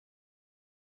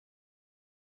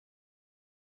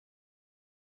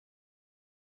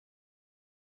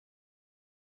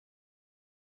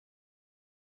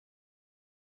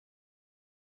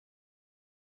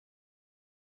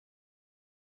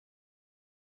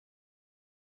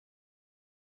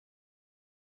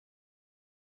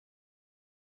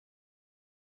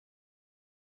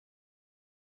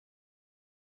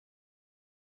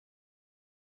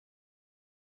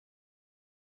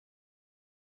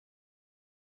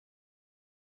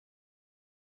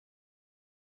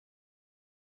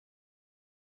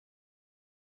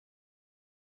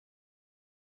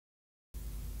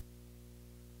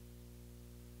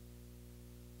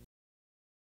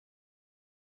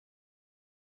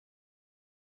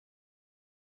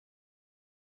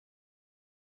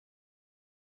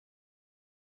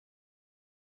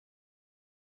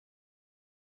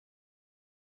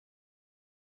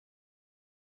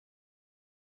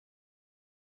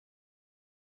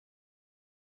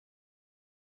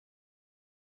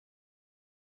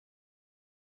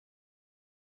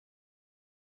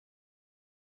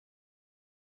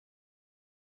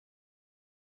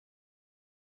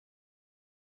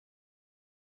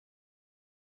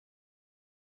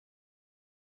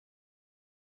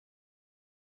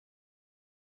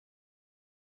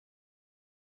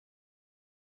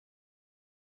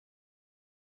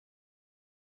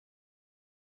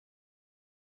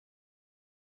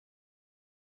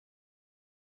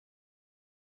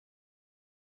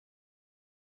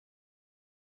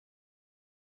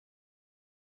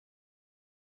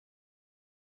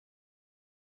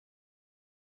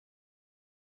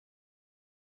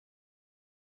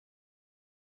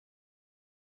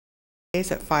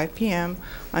at 5 p.m.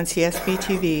 on CSB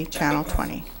TV, Channel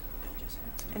 20.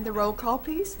 And the roll call,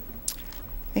 please.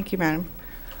 Thank you, Madam.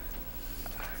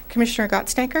 Commissioner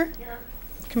Gottstanker? Here.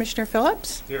 Commissioner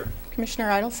Phillips? Here. Commissioner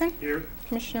Idelson? Here.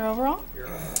 Commissioner Overall? Here.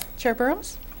 Chair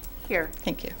Burrows? Here.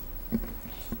 Thank you.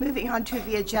 Moving on to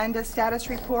the agenda status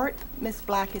report. Ms.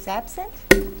 Black is absent.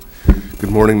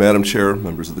 Good morning, Madam Chair,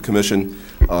 members of the Commission.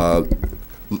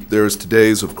 There's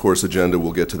today's, of course, agenda.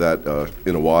 We'll get to that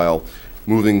in a while.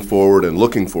 Moving forward and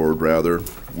looking forward, rather,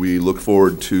 we look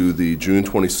forward to the June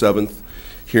 27th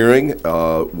hearing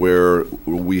where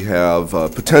we have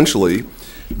potentially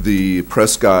the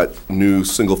Prescott new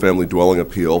single-family dwelling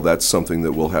appeal. That's something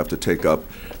that we'll have to take up.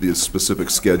 The specific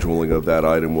scheduling of that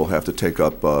item we'll have to take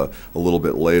up a little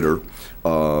bit later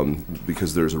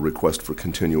because there's a request for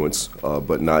continuance,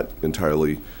 but not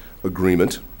entirely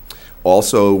agreement.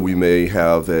 Also, we may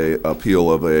have a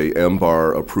appeal of a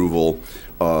MBAR approval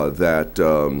that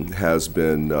has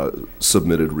been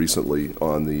submitted recently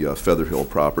on the Feather Hill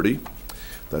property.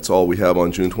 That's all we have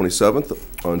on June 27th.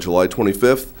 On July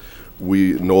 25th,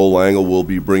 Noel Langle will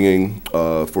be bringing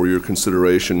for your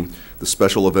consideration the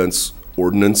special events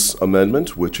ordinance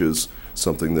amendment, which is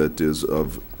something that is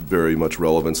of very much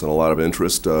relevance and a lot of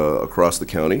interest across the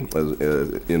county,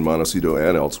 in Montecito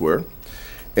and elsewhere.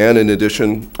 And in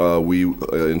addition, we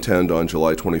intend on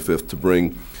July 25th to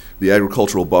bring the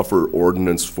agricultural buffer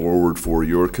ordinance forward for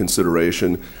your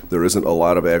consideration. There isn't a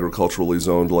lot of agriculturally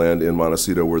zoned land in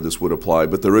Montecito where this would apply,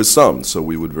 but there is some, so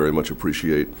we would very much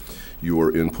appreciate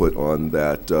your input on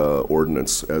that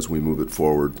ordinance as we move it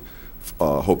forward,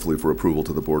 hopefully for approval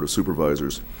to the Board of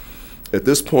Supervisors. At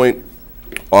this point,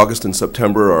 August and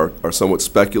September are somewhat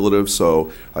speculative,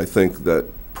 so I think that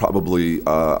probably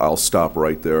I'll stop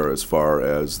right there as far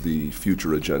as the future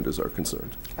agendas are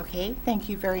concerned. Okay, thank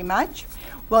you very much.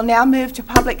 We'll now move to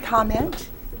public comment.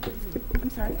 I'm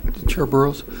sorry. Chair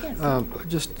Burrows, Yes.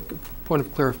 just a point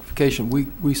of clarification.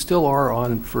 We still are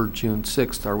on for June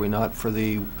 6th, are we not, for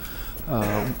the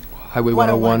Highway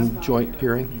 101 joint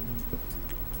hearing?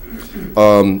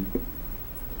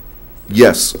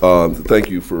 Yes, thank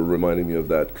you for reminding me of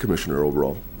that, Commissioner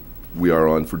Overall. We are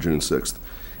on for June 6th.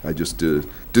 I just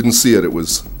didn't see it. It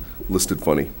was listed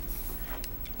funny.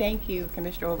 Thank you,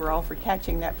 Commissioner Overall, for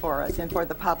catching that for us and for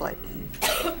the public.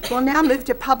 We'll now move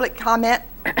to public comment.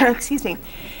 Excuse me.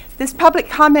 This public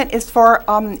comment is for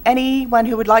anyone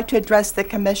who would like to address the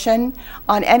Commission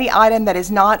on any item that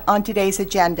is not on today's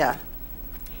agenda.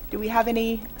 Do we have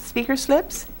any speaker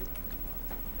slips?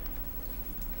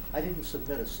 I didn't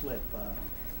submit a slip,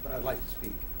 but I'd like to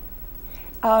speak.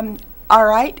 All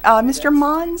right. Mr.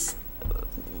 Mons,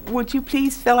 would you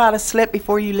please fill out a slip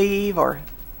before you leave? Or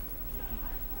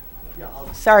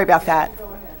Yeah, sorry about that.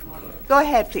 Go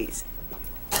ahead, please.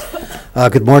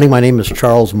 Good morning. My name is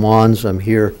Charles Mons. I'm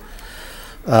here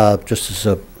just as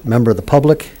a member of the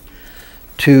public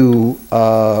to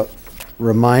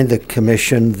remind the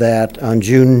Commission that on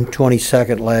June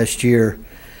 22nd last year,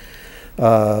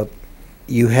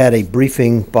 you had a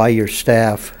briefing by your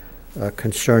staff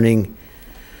concerning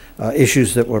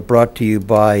issues that were brought to you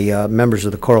by members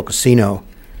of the Coral Casino.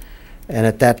 And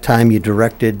at that time, you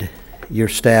directed your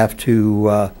staff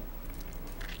to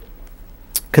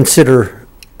consider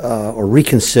or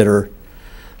reconsider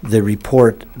the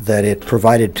report that it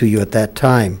provided to you at that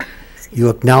time. You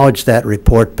acknowledged that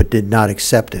report but did not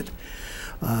accept it.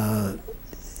 In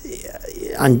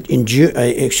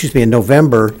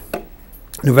November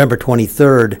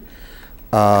 23rd,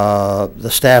 the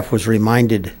staff was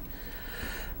reminded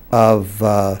of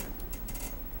the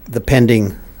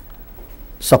pending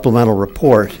supplemental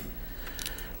report,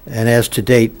 and as to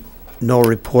date, no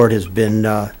report has been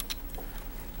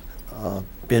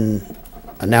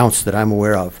announced that I'm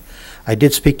aware of. I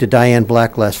did speak to Diane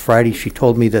Black last Friday. She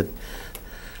told me that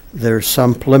there's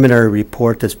some preliminary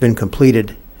report that's been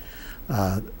completed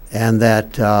and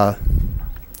that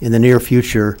in the near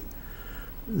future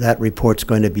that report's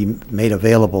going to be made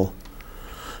available.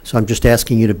 So I'm just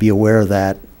asking you to be aware of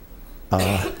that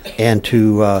and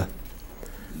to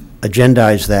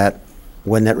agendize that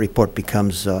when that report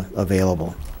becomes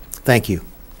available. Thank you.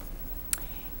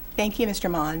 Thank you,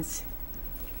 Mr. Mons.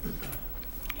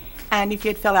 And if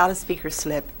you'd fill out a speaker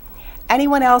slip.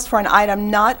 Anyone else for an item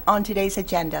not on today's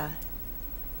agenda?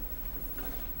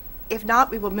 If not,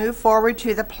 we will move forward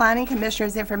to the Planning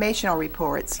Commissioner's informational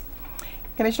reports.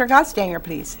 Commissioner Gottstanger,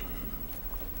 please.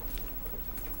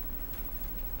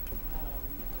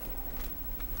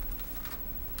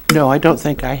 No, I don't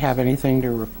think I have anything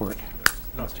to report.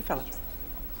 Mr. Phillips.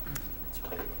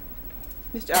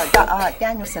 Mr.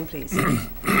 Danielson, please.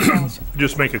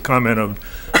 just make a comment on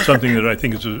something that I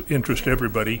think is of interest to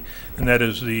everybody, and that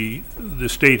is the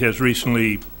state has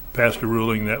recently passed a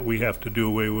ruling that we have to do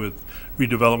away with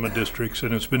redevelopment districts,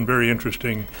 and it's been very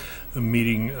interesting. A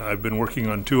meeting, I've been working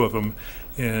on 2 of them,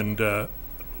 and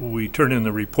we turn in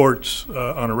the reports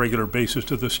on a regular basis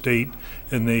to the state,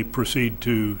 and they proceed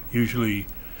to usually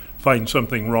find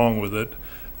something wrong with it.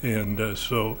 And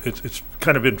so it's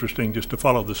kind of interesting just to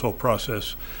follow this whole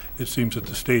process. It seems that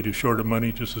the state is short of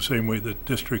money just the same way that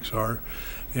districts are,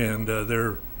 and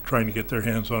they're trying to get their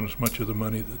hands on as much of the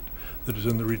money that is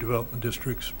in the redevelopment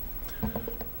districts.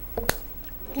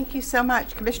 Thank you so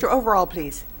much. Commissioner Overall,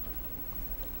 please.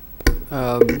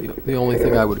 The only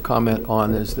thing I would comment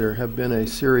on is there have been a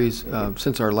series,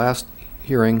 since our last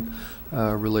hearing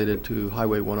related to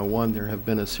Highway 101, there have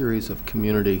been a series of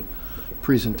community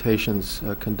presentations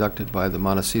conducted by the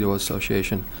Montecito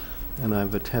Association, and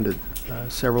I've attended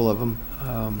several of them,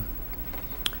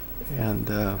 and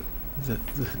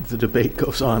the debate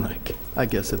goes on, I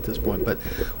guess, at this point. But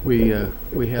we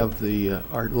have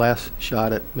our last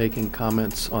shot at making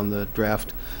comments on the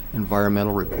draft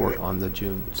environmental report on the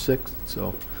June 6th.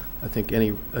 So I think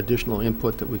any additional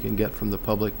input that we can get from the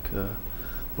public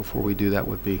before we do that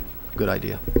would be a good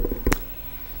idea.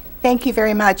 Thank you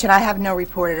very much, and I have no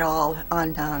report at all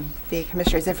on the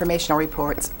Commissioner's informational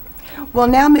reports. We'll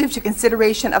now move to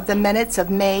consideration of the minutes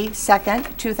of May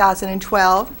 2nd,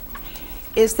 2012.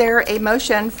 Is there a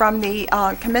motion from the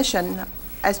Commission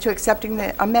as to accepting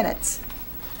the minutes?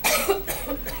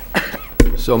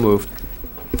 So moved.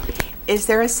 Is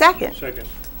there a second? Second.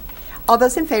 All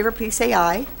those in favor, please say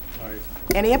aye. Aye.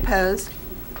 Any opposed?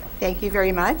 Thank you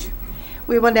very much.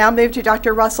 We will now move to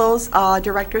Dr. Russell's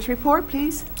Director's report,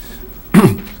 please.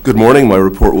 Good morning. My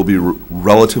report will be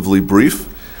relatively brief.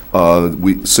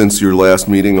 Since your last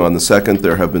meeting on the 2nd,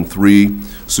 there have been 3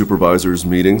 supervisors'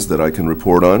 meetings that I can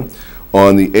report on.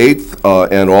 On the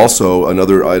 8th, and also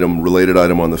another related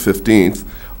item on the 15th,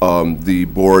 the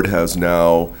board has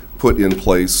now put in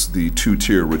place the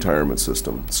 2-tier retirement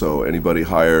system. So anybody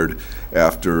hired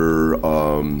after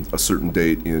a certain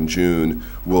date in June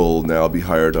will now be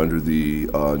hired under the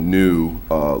new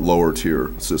lower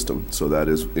tier system. So that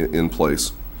is in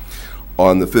place.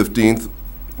 On the 15th,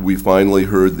 we finally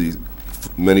heard the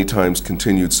many times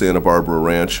continued Santa Barbara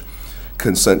Ranch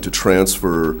consent to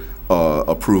transfer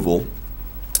approval,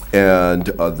 and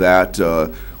that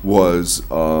was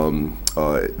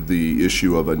the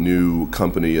issue of a new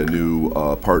company, a new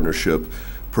partnership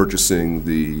purchasing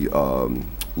the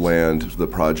land, the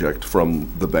project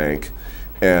from the bank,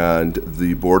 and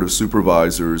the Board of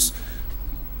Supervisors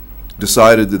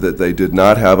decided that they did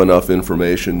not have enough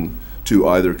information to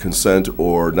either consent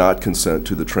or not consent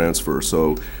to the transfer.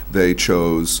 So they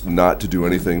chose not to do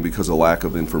anything because of lack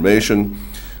of information,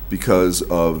 because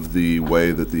of the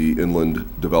way that the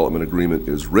Inland Development Agreement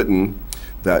is written,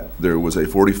 that there was a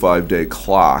 45-day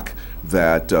clock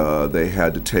that they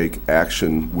had to take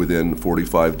action within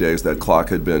 45 days. That clock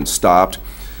had been stopped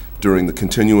during the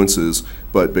continuances,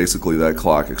 but basically that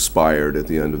clock expired at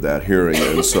the end of that hearing.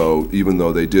 And so even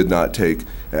though they did not take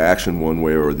action one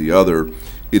way or the other,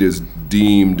 it is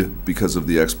deemed, because of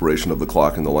the expiration of the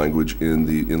clock and the language in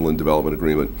the Inland Development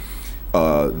Agreement,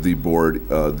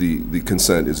 the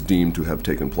consent is deemed to have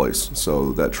taken place.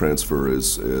 So that transfer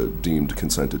is deemed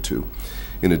consented to.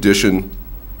 In addition,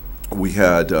 we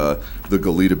had the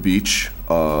Goleta Beach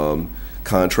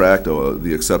contract,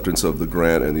 the acceptance of the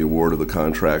grant and the award of the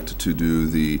contract to do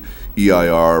the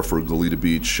EIR for Goleta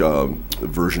Beach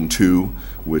version 2,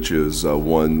 which is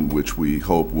one which we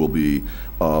hope will be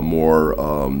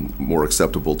more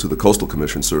acceptable to the Coastal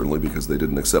Commission, certainly, because they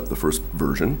didn't accept the first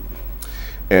version.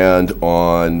 And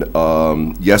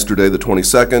on yesterday, the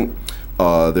 22nd,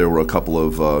 there were a couple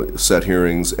of set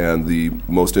hearings, and the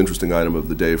most interesting item of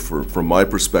the day from my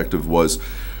perspective was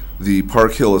the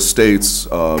Park Hill Estates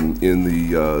in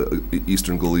the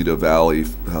eastern Goleta Valley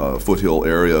foothill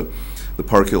area. The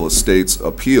Park Hill Estates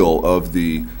appeal of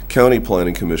the County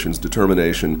Planning Commission's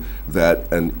determination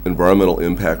that an environmental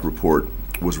impact report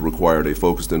was required, a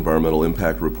focused environmental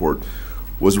impact report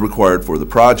was required for the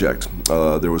project.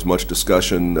 There was much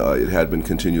discussion. It had been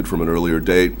continued from an earlier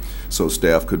date, so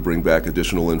staff could bring back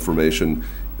additional information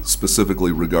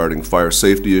specifically regarding fire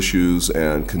safety issues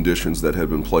and conditions that had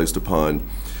been placed upon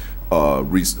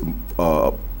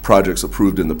projects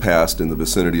approved in the past in the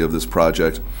vicinity of this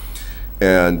project.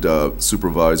 And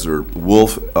Supervisor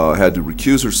Wolf had to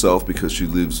recuse herself because she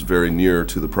lives very near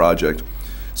to the project.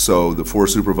 So the 4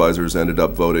 supervisors ended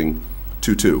up voting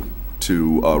 2-2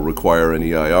 to require an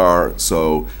EIR,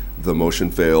 so the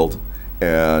motion failed,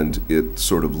 and it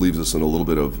sort of leaves us in a little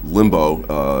bit of limbo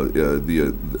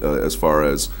as far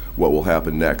as what will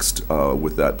happen next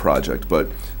with that project. But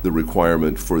the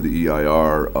requirement for the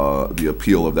EIR, the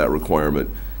appeal of that requirement,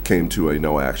 came to a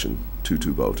no action,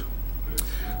 2-2 vote.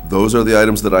 Those are the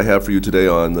items that I have for you today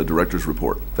on the director's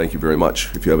report. Thank you very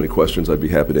much. If you have any questions, I'd be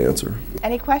happy to answer.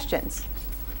 Any questions?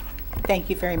 Thank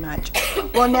you very much.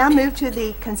 We'll now move to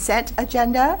the consent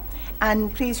agenda,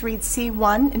 and please read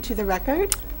C1 into the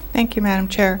record. Thank you, Madam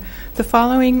Chair. The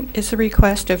following is the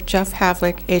request of Jeff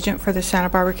Havlick, agent for the Santa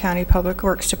Barbara County Public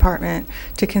Works Department,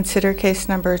 to consider case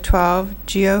number 12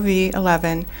 GOV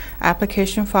 11,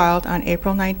 application filed on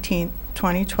April 19,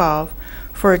 2012,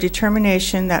 for a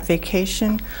determination that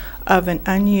vacation of an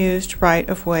unused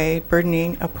right-of-way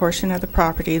burdening a portion of the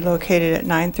property located at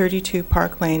 932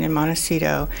 Park Lane in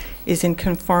Montecito is in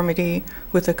conformity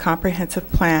with the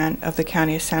comprehensive plan of the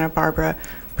County of Santa Barbara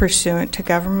pursuant to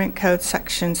Government Code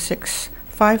Section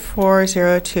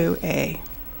 65402A.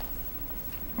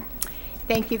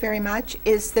 Thank you very much.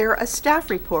 Is there a staff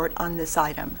report on this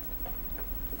item?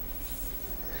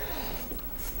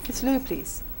 Ms. Liu,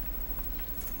 please.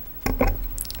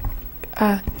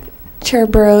 Chair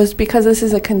Burrows, because this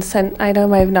is a consent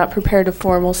item, I have not prepared a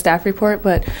formal staff report,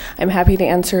 but I'm happy to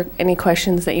answer any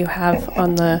questions that you have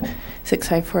on the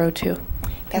 65402.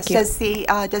 Yes, Thank you.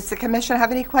 does the commission have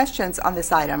any questions on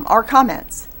this item or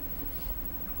comments?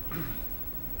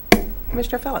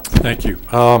 Commissioner Phillips. Thank you.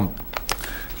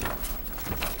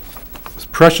 It's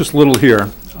precious little here.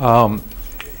 Am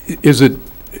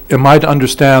I to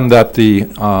understand that the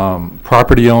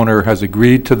property owner has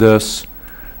agreed to this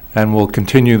and will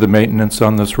continue the maintenance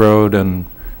on this road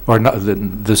or not,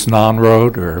 this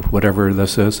non-road or whatever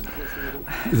this is,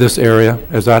 this area?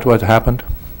 Is that what happened?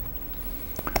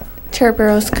 Chair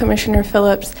Burrows, Commissioner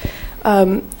Phillips,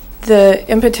 the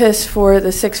impetus for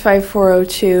the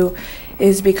 65402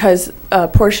 is because a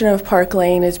portion of Park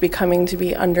Lane is becoming to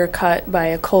be undercut by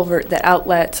a culvert that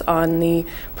outlets on the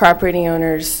property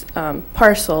owner's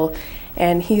parcel,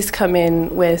 and he's come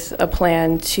in with a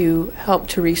plan to help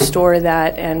to restore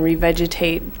that and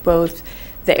revegetate both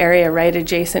the area right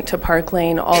adjacent to Park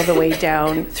Lane all the way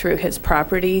down through his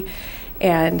property.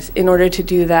 And in order to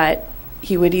do that,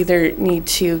 he would either need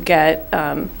to get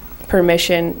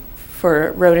permission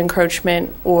for road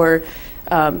encroachment or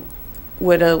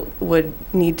would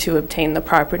need to obtain the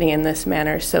property in this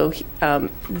manner. So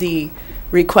the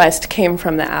request came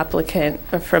from the applicant,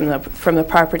 from the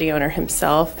property owner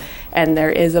himself, and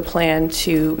there is a plan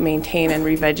to maintain and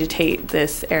revegetate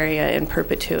this area in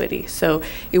perpetuity. So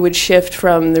it would shift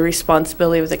from the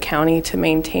responsibility of the county to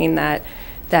maintain that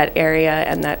area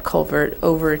and that culvert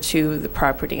over to the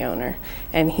property owner.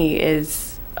 And he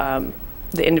is the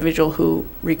individual who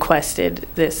requested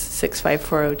this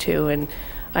 65402. And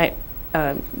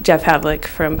Jeff Havlick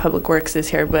from Public Works is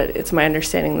here, but it's my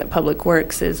understanding that Public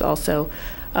Works is also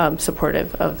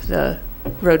supportive of the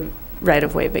road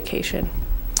right-of-way vacation.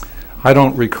 I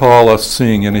don't recall us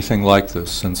seeing anything like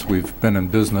this since we've been in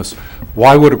business.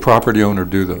 Why would a property owner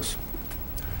do this?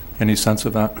 Any sense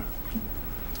of that?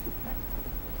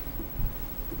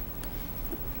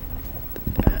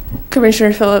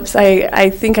 Commissioner Phillips,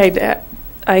 I think I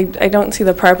don't see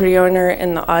the property owner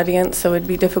in the audience, so it'd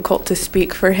be difficult to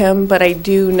speak for him, but I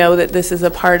do know that this is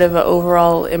a part of an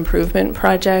overall improvement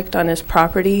project on his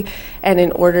property, and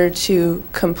in order to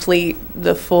complete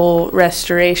the full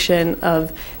restoration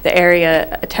of the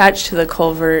area attached to the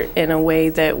culvert in a way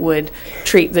that would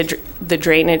treat the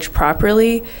drainage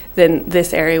properly, then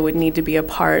this area would need to be a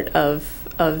part of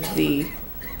the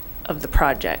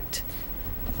project.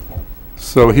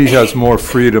 So he has more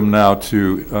freedom now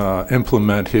to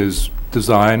implement his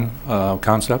design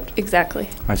concept? Exactly.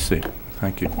 I see.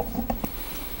 Thank you.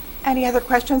 Any other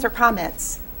questions or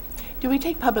comments? Do we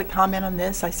take public comment on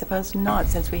this? I suppose not,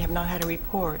 since we have not had a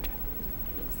report.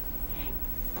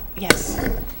 Yes.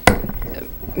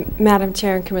 Madam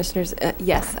Chair and Commissioners,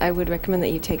 yes, I would recommend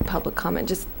that you take public comment.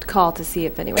 Just call to see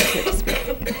if anyone's here to speak.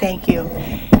 Thank you.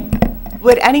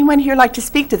 Would anyone here like to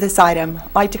speak to this item,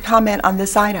 like to comment on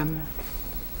this item?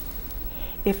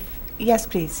 Yes,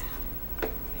 please.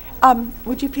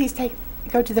 Would you please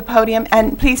go to the podium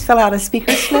and please fill out a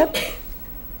speaker slip?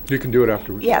 You can do it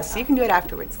afterwards. Yes, you can do it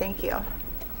afterwards. Thank you.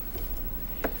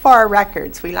 For our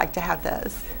records, we like to have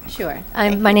those. Sure.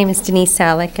 My name is Denise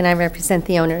Salick, and I represent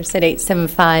the owners at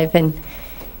 875 and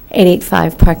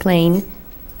 885 Park Lane.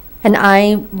 And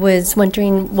I was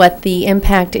wondering what the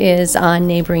impact is on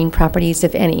neighboring properties,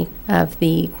 if any, of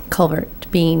the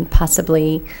culvert being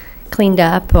possibly cleaned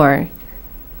up or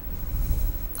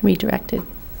redirected.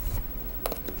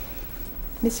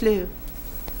 Ms. Liu.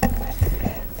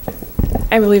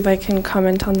 I believe I can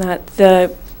comment on that.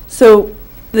 The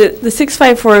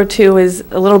 65402 is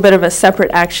a little bit of a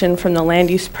separate action from the land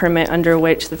use permit under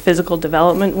which the physical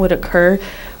development would occur,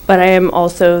 but I am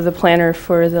also the planner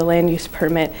for the land use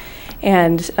permit.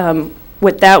 And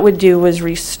what that would do was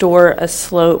restore a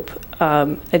slope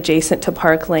adjacent to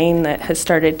Park Lane that has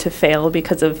started to fail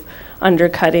because of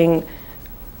undercutting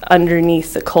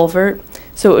underneath the culvert.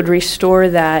 So it would restore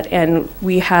that, and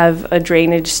we have a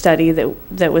drainage study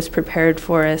that was prepared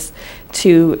for us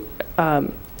to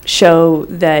show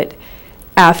that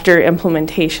after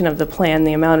implementation of the plan,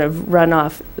 the amount of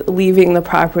runoff leaving the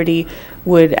property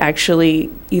would actually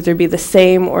either be the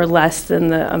same or less than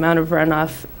the amount of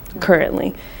runoff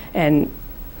currently. And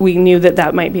we knew that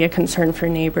that might be a concern for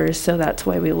neighbors, so that's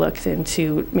why we looked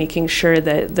into making sure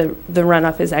that the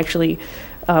runoff is actually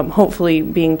hopefully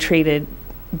being treated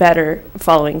better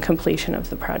following completion of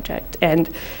the project. And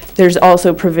there's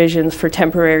also provisions for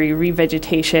temporary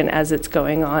revegetation as it's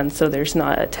going on, so there's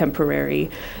not a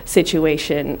temporary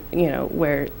situation,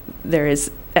 where there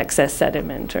is excess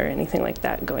sediment or anything like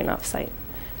that going off site.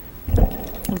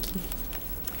 Thank you.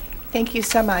 Thank you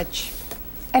so much.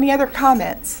 Any other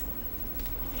comments?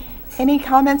 Any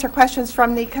comments or questions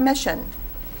from the commission?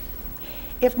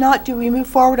 If not, do we move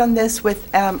forward on this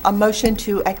with a motion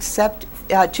to accept,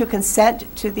 to consent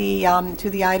to the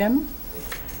item?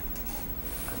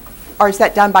 Or is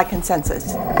that done by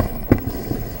consensus?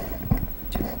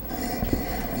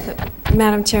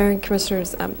 Madam Chair and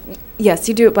Commissioners, yes,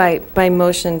 you do it by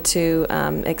motion to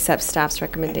accept staff's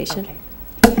recommendation.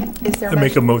 Okay. Is there I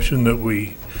make a motion that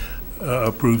we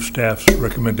approve staff's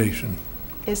recommendation.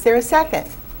 Is there a second?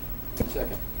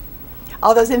 Second.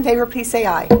 All those in favor, please say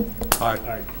aye.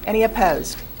 Aye. Any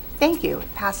opposed? Thank you.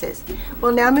 It passes.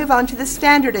 We'll now move on to the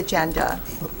standard agenda.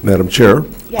 Madam Chair?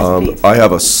 Yes, please. I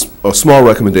have a small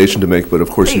recommendation to make, but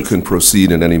of course you Please. can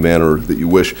proceed in any manner that you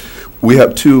wish. We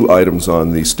have two items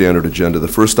on the standard agenda. The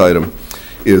first item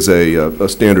is a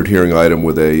standard hearing item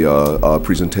with a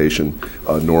presentation,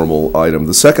 a normal item.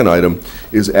 The second item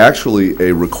is actually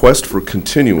a request for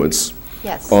continuance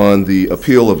Yes. on the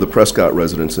appeal of the Prescott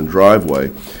residence and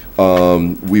driveway.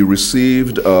 We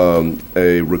received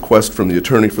a request from the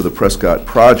attorney for the Prescott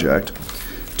project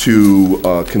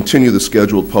to continue the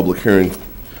scheduled public hearing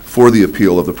for the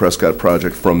appeal of the Prescott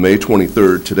project from May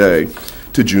 23rd, today,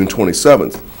 to June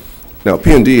 27th. Now,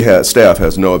 P&D staff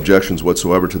has no objections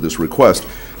whatsoever to this request.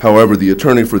 However, the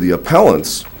attorney for the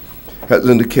appellants has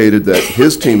indicated that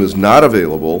his team is not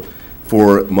available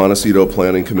for Montecito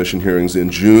Planning Commission hearings in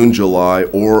June, July,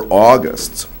 or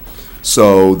August.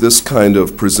 So this kind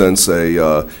of presents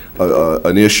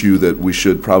an issue that we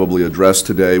should probably address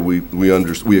today.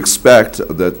 We expect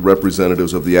that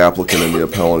representatives of the applicant and the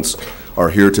appellants are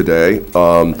here today.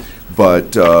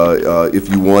 But if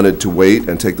you wanted to wait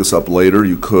and take this up later,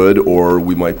 you could, or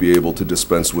we might be able to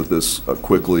dispense with this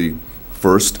quickly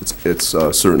first. It's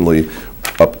certainly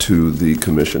up to the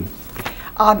commission.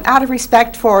 Out of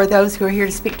respect for those who are here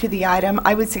to speak to the item,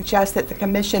 I would suggest that the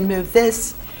commission move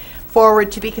this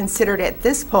forward to be considered at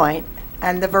this point,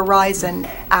 and the Verizon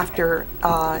after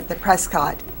the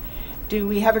Prescott. Do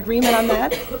we have agreement on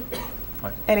that?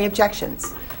 Any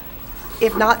objections?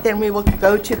 If not, then we will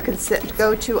go to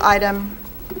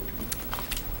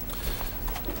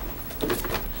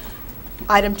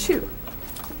item 2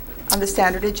 on the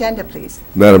standard agenda, please.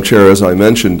 Madam Chair, as I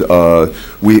mentioned,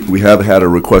 we have had a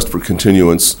request for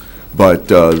continuance, but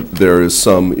there is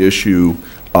some issue.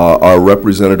 Are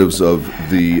representatives of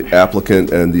the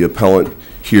applicant and the appellant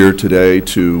here today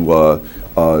to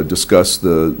discuss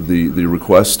the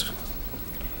request?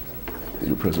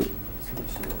 You're present.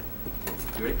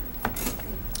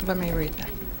 Let me read that.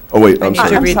 Oh, wait, I I'm need sorry.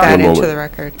 to I'm read sorry. that One into moment. the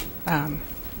record.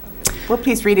 Well,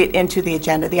 please read it into the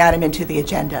agenda, the item into the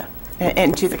agenda,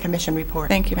 into the commission report.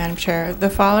 Thank you, Madam Chair. The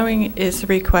following is the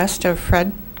request of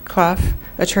Fred Clough,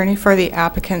 attorney for the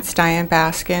applicants Diane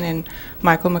Baskin and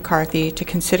Michael McCarthy, to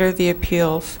consider the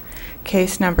appeals,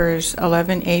 case numbers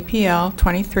 11 APL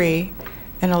 23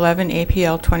 and 11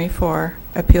 APL 24,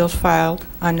 appeals filed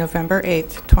on November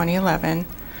 8th, 2011,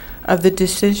 of the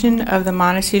decision of the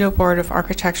Montecito Board of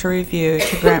Architectural Review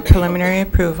to grant preliminary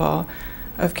approval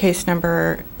of case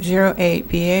number 08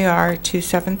 BAR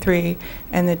 273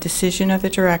 and the decision of the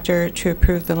director to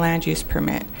approve the land use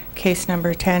permit, case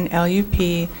number 10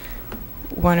 LUP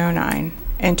 109,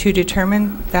 and to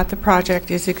determine that the project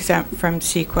is exempt from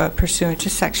CEQA pursuant to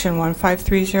section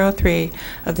 15303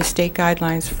 of the state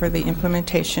guidelines for the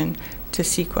implementation to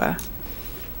CEQA.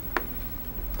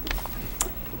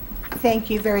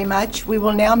 Thank you very much. We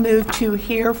will now move to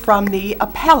hear from the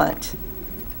appellant.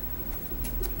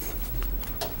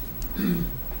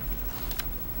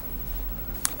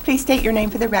 Please state your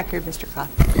name for the record, Mr. Clough.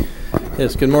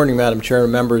 Yes, good morning, Madam Chair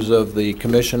and members of the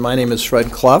Commission. My name is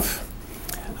Fred Clough.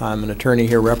 I'm an attorney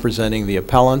here representing the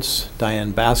appellants,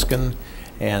 Diane Baskin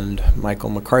and Michael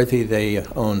McCarthy. They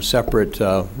own separate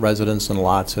residents and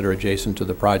lots that are adjacent to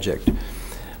the project.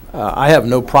 I have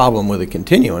no problem with a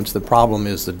continuance. The problem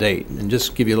is the date. And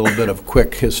just to give you a little bit of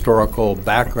quick historical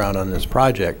background on this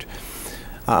project,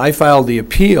 I filed the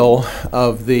appeal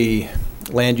of the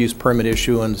land use permit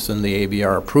issuance and the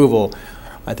ABR approval,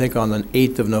 I think on the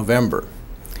 8th of November.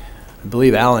 I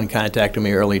believe Alan contacted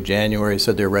me early January,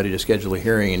 said they're ready to schedule a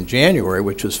hearing in January,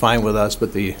 which was fine with us,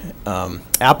 but the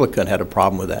applicant had a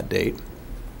problem with that date.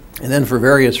 And then for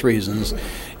various reasons,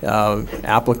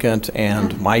 applicant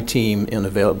and my team in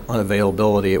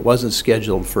unavailability, it wasn't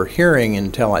scheduled for hearing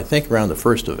until I think around the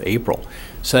 1st of April,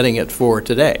 setting it for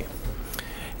today.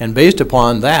 And based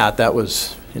upon that, that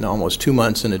was almost 2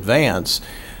 months in advance,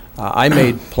 I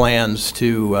made plans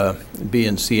to be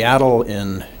in Seattle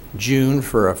in June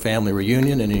for a family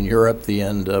reunion and in Europe the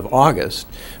end of August.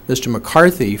 Mr.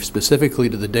 McCarthy, specifically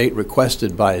to the date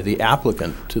requested by the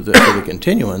applicant for the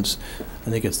continuance, I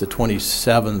think it's the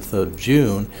 27th of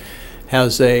June,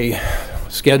 has a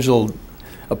scheduled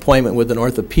appointment with an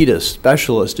orthopedist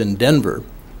specialist in Denver.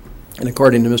 And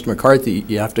according to Mr. McCarthy,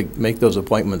 you have to make those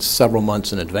appointments several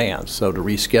months in advance, so to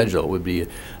reschedule would be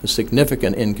a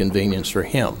significant inconvenience for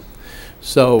him.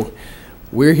 So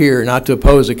we're here not to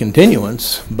oppose a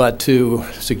continuance, but to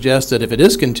suggest that if it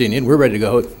is continued, we're ready to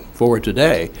go forward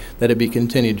today, that it be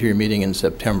continued to your meeting in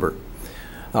September.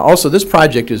 Also, this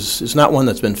project is not one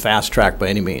that's been fast-tracked by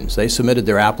any means. They submitted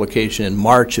their application in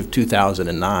March of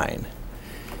 2009.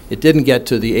 It didn't get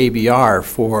to the ABR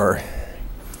for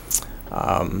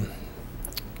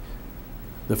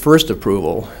the first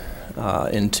approval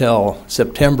until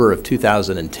September of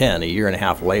 2010, a year and a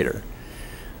half later.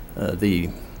 The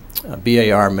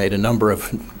BAR made a number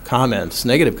of comments,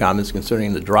 negative comments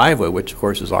concerning the driveway, which of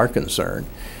course is our concern.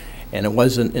 And it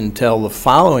wasn't until the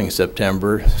following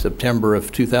September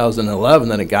of 2011,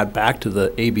 that it got back to the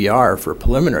ABR for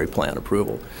preliminary plan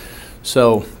approval.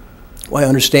 So well, I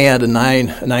understand a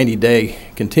 90-day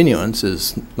continuance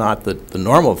is not the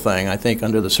normal thing. I think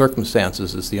under the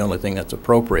circumstances it's the only thing that's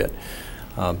appropriate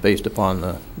based upon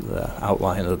the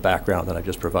outline of the background that I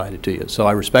just provided to you. So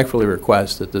I respectfully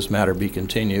request that this matter be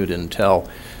continued until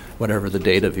whatever the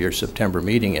date of your September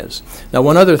meeting is. Now,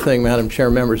 one other thing, Madam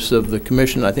Chair, members of the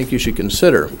Commission, I think you should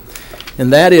consider,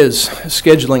 and that is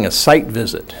scheduling a site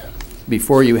visit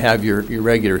before you have your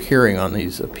regular hearing on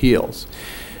these appeals.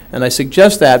 And I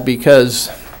suggest that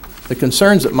because the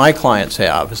concerns that my clients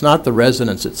have is not the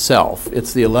residence itself,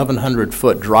 it's the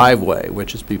 1,100-foot driveway,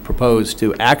 which is being proposed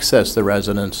to access the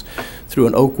residence through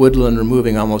an oak woodland,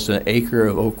 removing almost an acre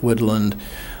of oak woodland,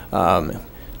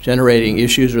 generating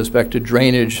issues with respect to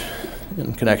drainage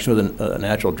in connection with a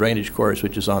natural drainage course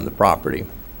which is on the property.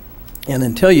 And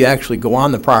until you actually go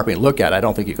on the property and look at it, I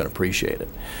don't think you can appreciate it.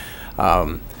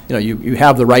 You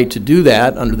have the right to do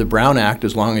that under the Brown Act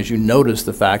as long as you notice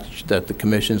the fact that the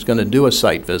Commission is going to do a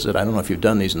site visit. I don't know if you've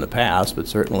done these in the past, but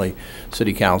certainly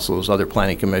City Councils, other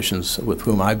planning commissions with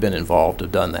whom I've been involved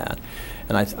have done that.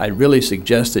 And I really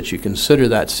suggest that you consider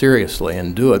that seriously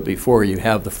and do it before you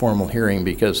have the formal hearing,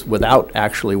 because without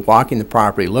actually walking the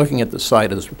property, looking at the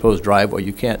site of this proposed driveway,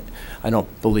 you can't, I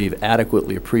don't believe,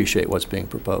 adequately appreciate what's being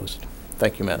proposed.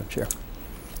 Thank you, Madam Chair.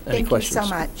 Any questions? Thank you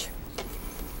so much.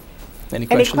 Any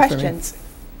questions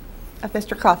of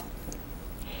Mr. Clough?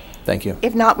 Thank you.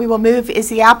 If not, we will move. Is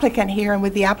the applicant here, and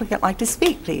would the applicant like to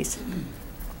speak, please?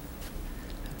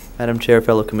 Madam Chair,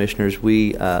 fellow commissioners,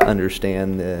 we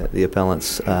understand the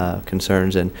appellant's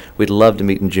concerns, and we'd love to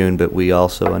meet in June, but we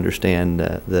also understand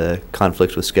the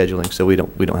conflicts with scheduling, so we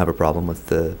don't have a problem with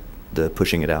the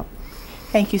pushing it out.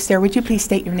 Thank you, sir. Would you please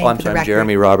state your name for the record? I'm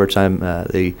Jeremy Roberts. I'm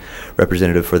the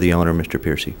representative for the owner, Mr.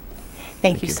 Piercy.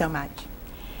 Thank you so much.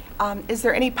 Is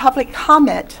there any public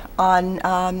comment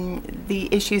on the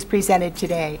issues presented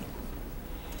today?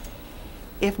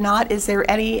 If not, is there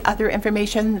any other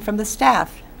information from the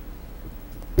staff?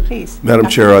 Please. Madam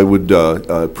Chair, I would,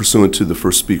 pursuant to the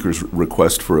first speaker's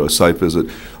request for a site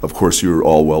visit, of course you're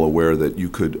all well aware that you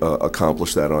could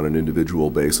accomplish that on an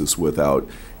individual basis without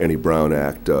any Brown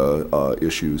Act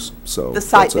issues. So the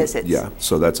site visits. Yeah,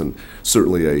 so that's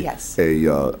certainly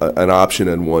an option,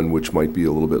 and one which might be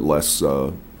a little bit less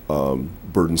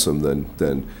burdensome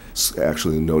than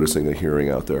actually noticing a hearing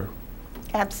out there.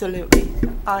 Absolutely.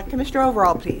 Commissioner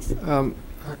Overall, please.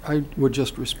 I would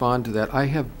just respond to that. I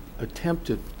have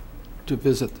attempted to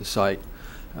visit the site,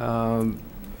 and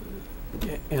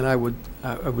I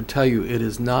would tell you it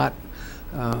is not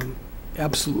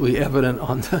absolutely evident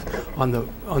on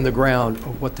the ground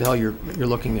of what the hell you're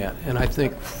looking at. And I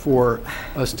think for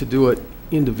us to do it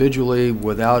individually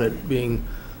without it being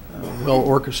well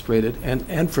orchestrated,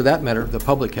 and for that matter, the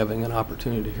public having an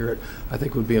opportunity to hear it, I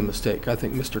think would be a mistake. I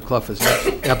think Mr. Clough is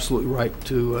absolutely right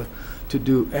to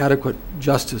do adequate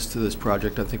justice to this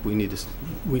project. I think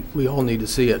we all need to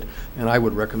see it, and I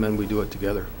would recommend we do it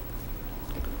together.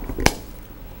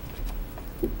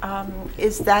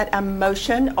 Is that a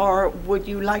motion, or would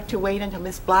you like to wait until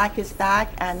Ms. Black is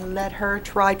back and let her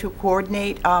try to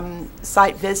coordinate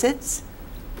site visits?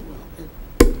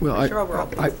 Well,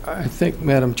 I think,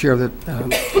 Madam Chair, that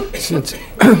since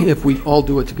if we all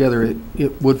do it together,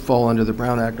 it would fall under the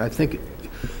Brown Act. I think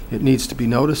it needs to be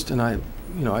noticed, and I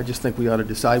just think we ought to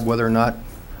decide whether or not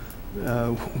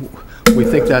we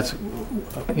think that's,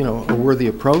 a worthy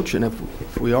approach. And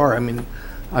if we are, I mean,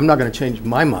 I'm not going to change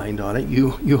my mind on it.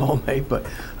 You all may, but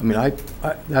I mean,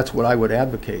 that's what I would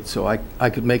advocate. So I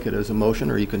could make it as a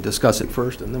motion, or you can discuss it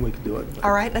first, and then we can do it.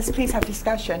 All right, let's please have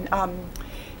discussion.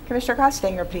 Commissioner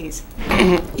Costanger, please.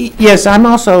 Yes, I'm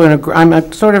also I'm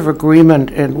a sort of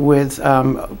agreement with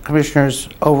Commissioner's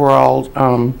overall's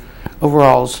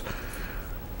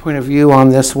point of view on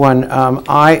this one.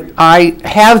 I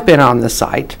have been on the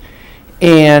site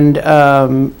and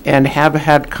have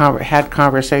had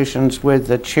conversations with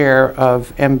the chair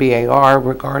of MBAR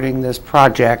regarding this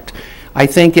project. I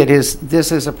think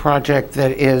this is a project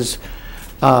that is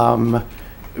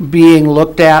being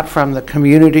looked at from the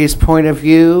community's point of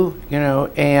view,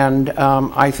 and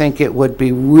I think it would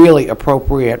be really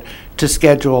appropriate to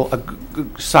schedule a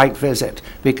site visit,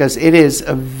 because it is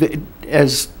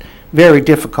very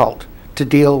difficult to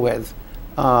deal with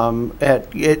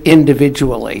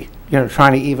individually.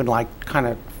 Trying to even kind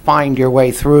of find your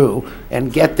way through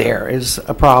and get there is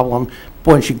a problem.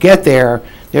 Once you get there,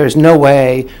 there's no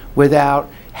way without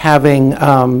having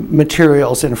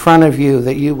materials in front of you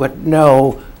that you would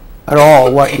know at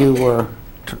all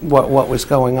what was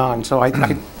going on. So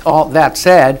all that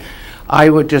said, I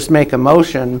would just make a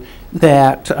motion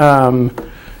that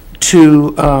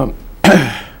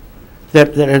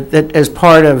that as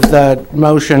part of the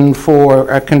motion for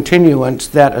a continuance,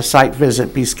 that a site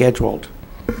visit be scheduled.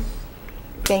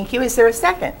 Thank you. Is there a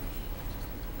second?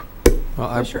 Well,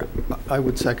 I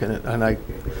would second it, and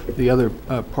the other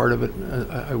part of it,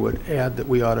 I would add that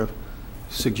we ought to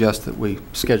suggest that we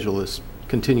schedule this,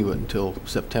 continue it until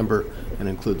September, and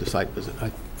include the site visit. I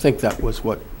think that was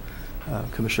what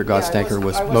Commissioner Godstanker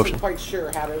was motion. I wasn't quite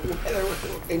sure whether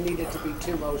it needed to be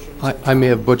two motions. I may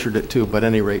have butchered it too, but at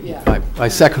any rate, yeah. I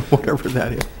second whatever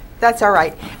that is. That's all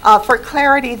right. For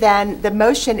clarity then, the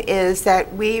motion is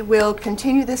that we will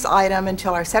continue this item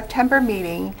until our September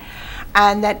meeting,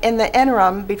 and that in the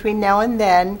interim, between now and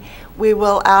then, we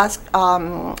will ask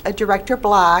Director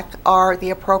Black or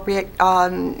the appropriate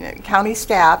county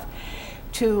staff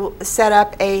to set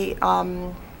up a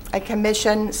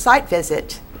commission site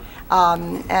visit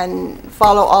and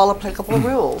follow all applicable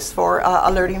rules for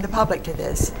alerting the public to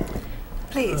this.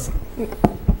 Please.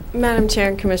 Madam Chair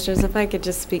and Commissioners, if I could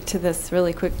just speak to this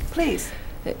really quick. Please.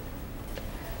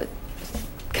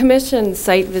 Commission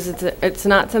site visits, it's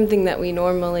not something that we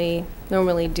normally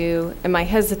do, and my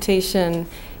hesitation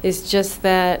is just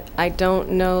that I don't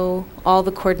know all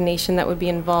the coordination that would be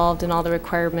involved and all the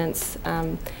requirements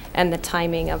and the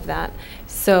timing of that.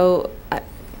 So,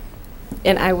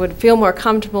 and I would feel more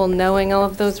comfortable knowing all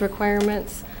of those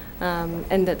requirements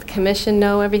and that the commission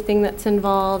know everything that's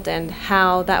involved and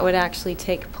how that would actually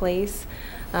take place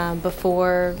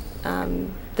before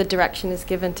the direction is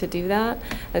given to do that.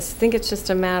 I think it's just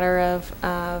a matter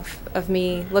of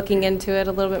me looking into it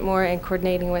a little bit more and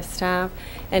coordinating with staff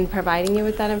and providing you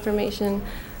with that information.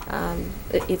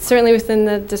 It's certainly within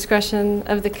the discretion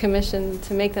of the commission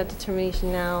to make that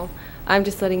determination now. I'm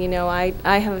just letting you know I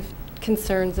have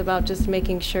concerns about just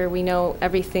making sure we know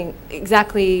everything,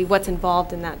 exactly what's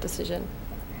involved in that decision.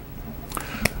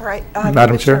 All right.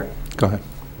 Madam Chair, go ahead.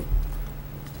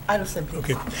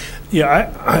 Okay.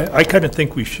 Yeah, I kind of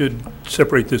think we should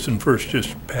separate this and first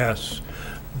just pass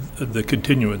the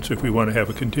continuance, if we want to have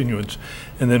a continuance,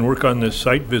 and then work on this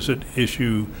site visit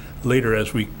issue later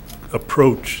as we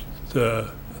approach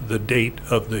the date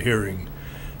of the hearing.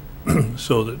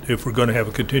 So that if we're going to have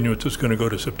a continuance, it's going to go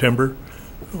to September.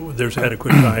 There's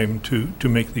adequate time to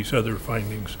make these other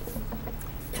findings.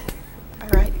 All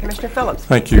right, Commissioner Phillips.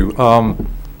 Thank you.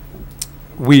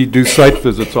 We do site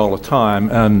visits all the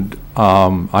time, and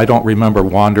I don't remember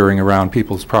wandering around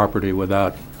people's property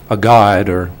without a guide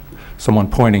or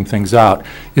someone pointing things out.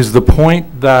 Is the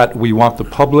point that we want the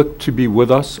public to be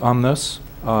with us on this,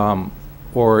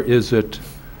 or is it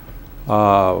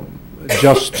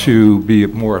just to be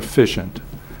more efficient?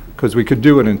 Because we could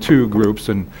do it in 2 groups,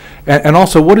 and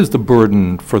also, what is the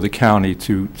burden for the county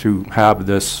to have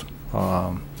this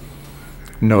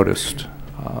noticed?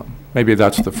 Maybe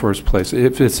that's the first place.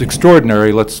 If it's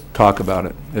extraordinary, let's talk about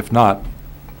it. If not,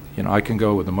 I can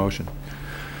go with the motion.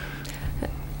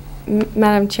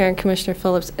 Madam Chair and Commissioner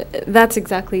Phillips, that's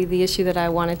exactly the issue that I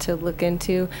wanted to look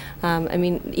into. I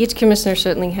mean, each commissioner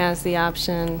certainly has the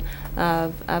option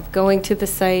of going to the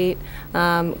site,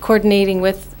 coordinating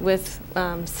with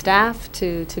staff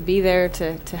to be there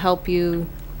to help you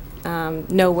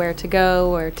know where to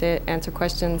go or to answer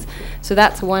questions. So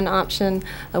that's one option.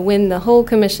 When the whole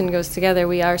commission goes together,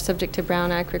 we are subject to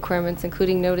Brown Act requirements,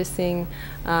 including noticing,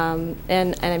 and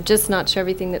I'm just not sure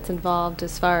everything that's involved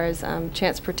as far as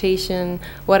transportation,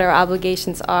 what our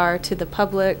obligations are to the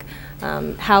public,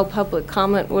 how public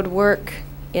comment would work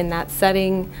in that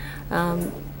setting,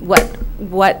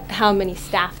 how many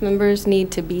staff members need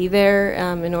to be there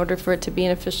in order for it to be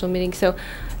an official meeting. So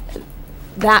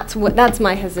that's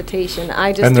my hesitation.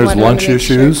 I just And there's wanna lunch make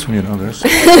issues, sure. there's.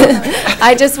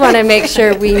 I just want to make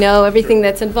sure we know everything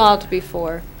that's involved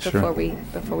before Sure. we.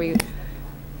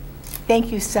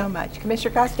 Thank you so much.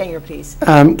 Commissioner Costanger, please.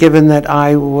 Given that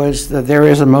there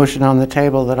is a motion on the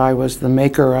table that I was the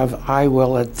maker of, I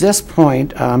will at this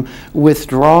point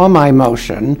withdraw my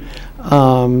motion,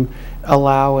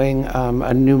 allowing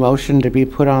a new motion to be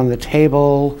put on the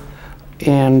table,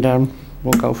 and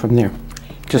we'll go from there.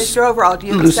 Just Mr. Overall, do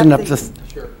you loosen up accept the...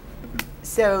 Sure.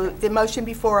 So the motion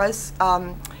before us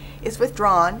is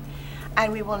withdrawn,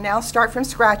 and we will now start from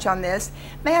scratch on this.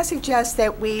 May I suggest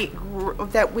that we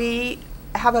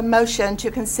have a motion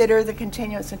to consider the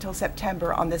continuance until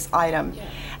September on this item,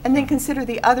 and then consider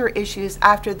the other issues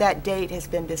after that date has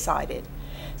been decided.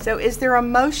 So is there a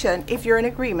motion, if you're in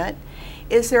agreement,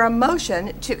 is there a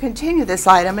motion to continue this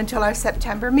item until our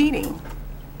September meeting?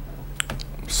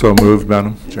 So moved,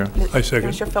 Madam Chair. I second.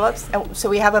 Commissioner Phillips. So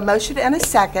we have a motion and a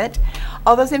second.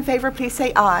 All those in favor, please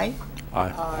say aye.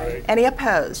 Aye. Any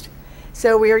opposed?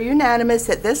 So we are unanimous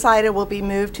that this item will be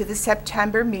moved to the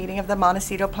September meeting of the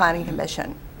Montecito Planning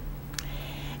Commission.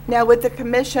 Now, would the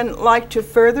commission like to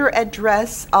further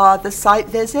address the site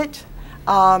visit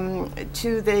on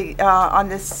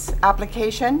this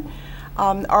application,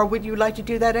 or would you like to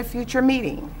do that at a future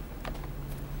meeting?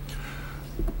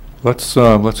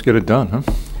 Let's get it done, huh?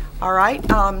 All right.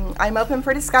 I'm open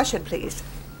for discussion, please.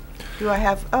 Do I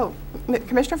have,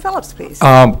 Commissioner Phillips, please.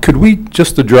 Could we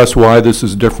just address why this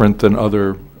is different than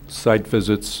other site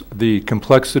visits? The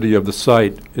complexity of the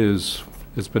site has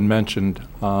been mentioned.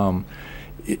 Let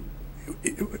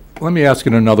me ask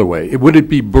it another way. Would it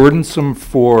be burdensome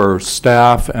for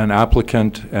staff and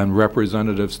applicant and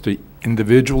representatives to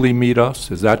individually meet us?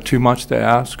 Is that too much to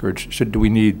ask, or do we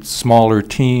need smaller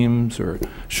teams, or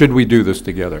should we do this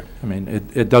together? I mean,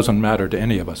 it doesn't matter to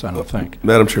any of us, I don't think.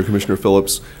 Madam Chair, Commissioner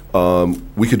Phillips,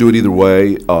 we could do it either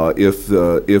way. If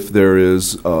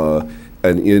there's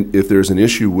an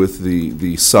issue with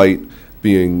the site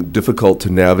being difficult to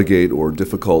navigate or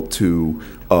difficult to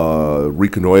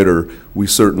reconnoiter, we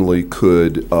certainly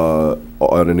could,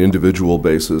 on an individual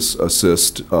basis,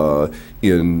 assist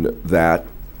in that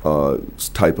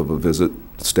type of a visit.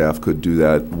 Staff could do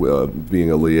that, being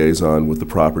a liaison with the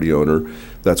property owner.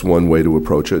 That's one way to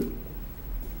approach it.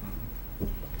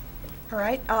 All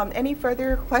right. Any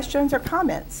further questions or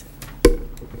comments?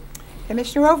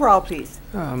 Commissioner Overall, please.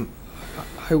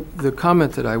 The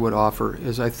comment that I would offer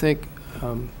is I think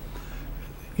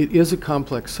it is a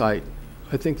complex site.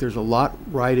 I think there's a lot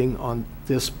riding on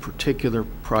this particular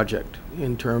project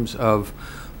in terms of,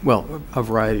 well, a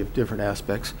variety of different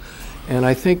aspects. And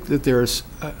I think that there's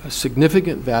a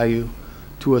significant value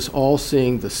to us all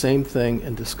seeing the same thing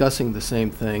and discussing the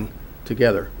same thing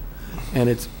together. And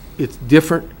it's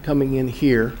different coming in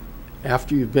here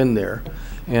after you've been there.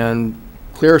 And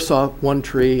Claire saw one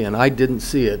tree and I didn't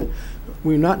see it.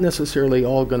 We're not necessarily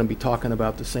all going to be talking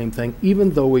about the same thing,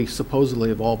 even though we supposedly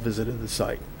have all visited the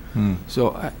site.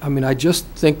 So, I mean, I just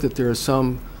think that there is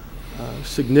some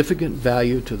significant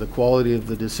value to the quality of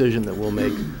the decision that we'll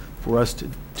make for us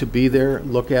to be there,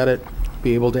 look at it,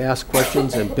 be able to ask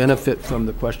questions and benefit from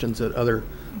the questions that other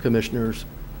commissioners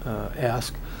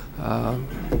ask.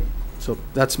 So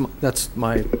that's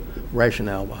my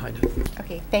rationale behind it.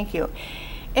 Okay, thank you.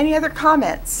 Any other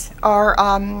comments or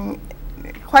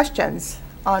questions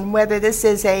on whether this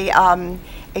is a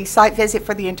site visit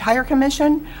for the entire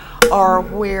commission, or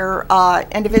where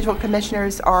individual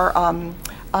commissioners are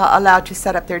allowed to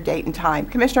set up their date and time?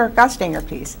 Commissioner Gostinger,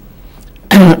 please.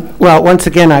 Well, once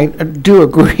again, I do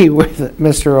agree with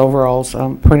Mr. Overall's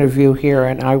point of view here,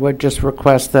 and I would just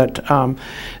request that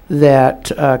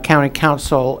County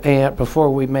Council, and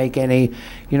before we make any,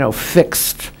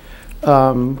 fixed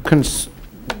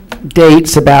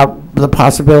dates about the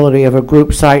possibility of a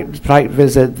group site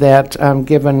visit, that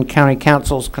given County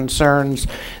Council's concerns,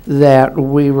 that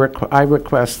I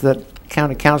request that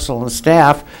County Council and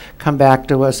staff come back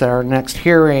to us at our next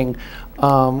hearing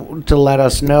to let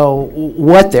us know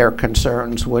what their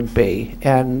concerns would be,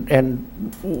 and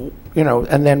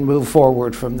then move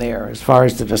forward from there as far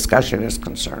as the discussion is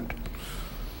concerned.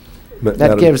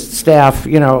 That gives staff,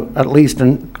 at least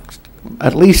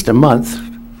a month,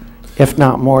 if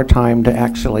not more time, to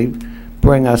actually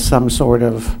bring us some sort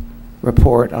of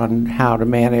report on how to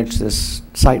manage this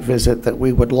site visit that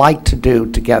we would like to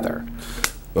do together.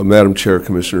 Madam Chair,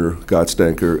 Commissioner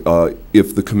Gottstanker,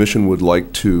 if the commission would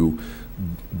like to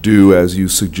do as you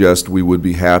suggest, we would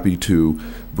be happy to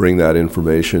bring that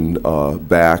information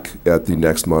back at the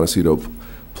next Montecito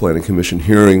Planning Commission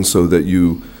hearing so that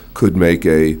you could make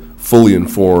a fully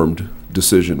informed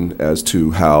decision as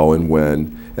to how and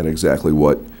when and exactly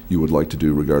what you would like to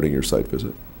do regarding your site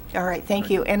visit. All right, thank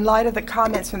you. In light of the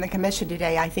comments from the commission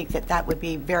today, I think that would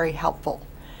be very helpful.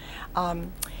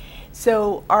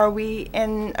 So are we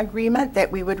in agreement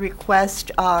that we would request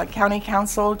County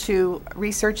Council to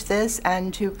research this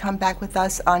and to come back with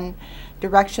us on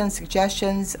directions,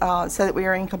 suggestions, so that we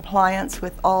are in compliance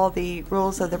with all the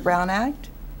rules of the Brown Act?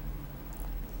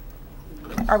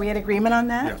 Are we in agreement on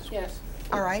that? Yes. Yes.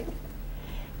 All right.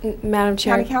 Madam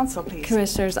Chair, County Council, please.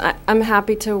 Commissioners, I'm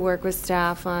happy to work with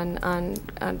staff on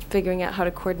figuring out how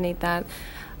to coordinate that.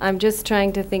 I'm just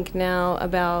trying to think now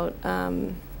about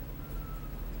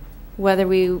whether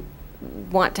we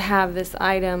want to have this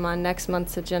item on next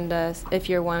month's agenda if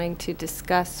you're wanting to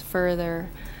discuss further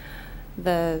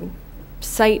the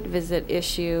site visit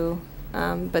issue,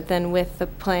 but then with the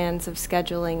plans of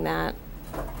scheduling that,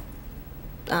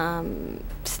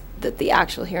 that the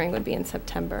actual hearing would be in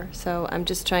September. So I'm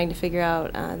just trying to figure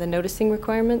out the noticing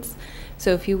requirements.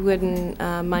 So if you wouldn't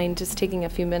mind just taking a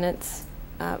few minutes,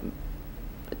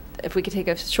 if we could take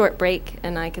a short break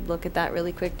and I could look at that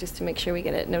really quick just to make sure we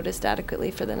get it noticed adequately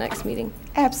for the next meeting.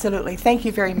 Absolutely. Thank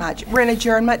you very much. We're in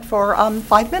adjournment for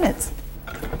 5 minutes.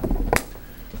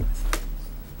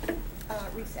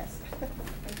 Recess.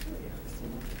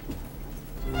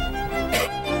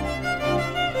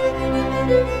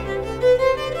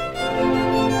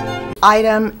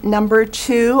 Item number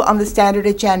 2 on the standard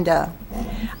agenda.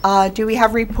 Do we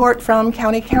have a report from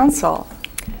County Council?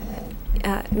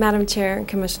 Madam Chair and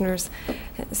Commissioners,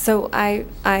 so I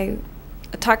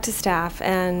talked to staff,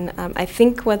 and I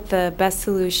think what the best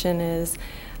solution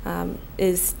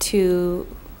is to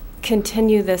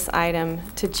continue this item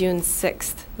to June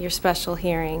 6th, your special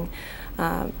hearing.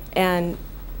 And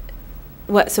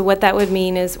what that would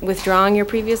mean is withdrawing your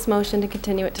previous motion to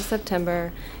continue it to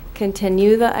September,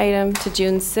 continue the item to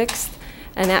June 6th,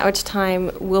 and at which time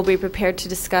we'll be prepared to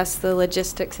discuss the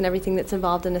logistics and everything that's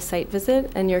involved in a site visit,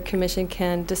 and your commission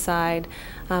can decide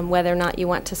whether or not you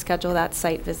want to schedule that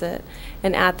site visit.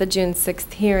 And at the June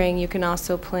 6th hearing, you can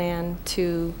also plan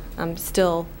to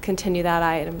still continue that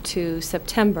item to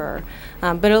September.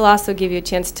 But it'll also give you a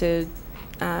chance to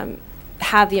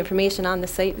have the information on the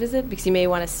site visit, because you may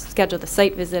want to schedule the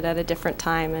site visit at a different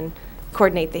time and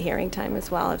coordinate the hearing time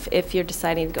as well if you're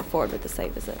deciding to go forward with the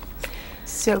site visit.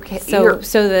 So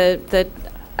the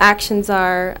actions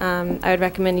are, I would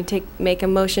recommend you make a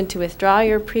motion to withdraw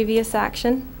your previous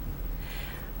action,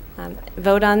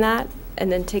 vote on that,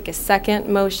 and then take a second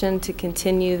motion to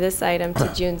continue this item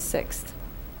to June 6th.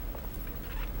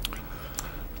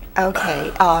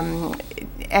 Okay.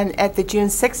 And at the June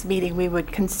 6th meeting, we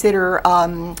would consider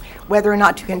whether or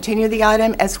not to continue the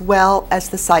item, as well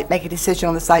as make a decision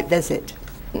on the site visit.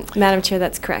 Madam Chair,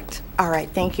 that's correct. All right,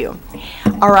 thank you.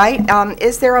 All right,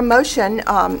 is there a motion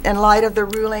in light of the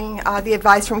ruling, the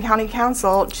advice from County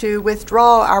Council, to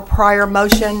withdraw our prior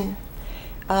motion?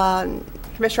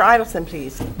 Commissioner Idelson,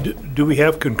 please. Do we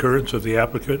have concurrence of the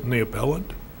applicant and the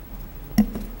appellant?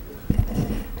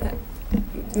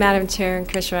 Madam Chair and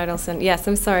Commissioner Idelson, yes,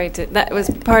 I'm sorry. That was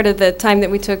part of the time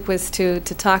that we took, was to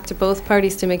talk to both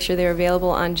parties to make sure they were available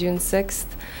on June 6th.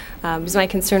 Because my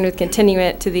concern with continuing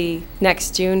it to the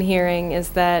next June hearing is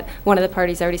that one of the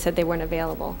parties already said they weren't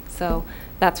available. So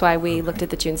that's why we looked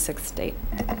at the June 6th date.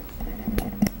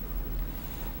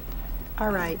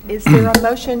 All right. Is there a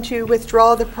motion to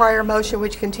withdraw the prior motion,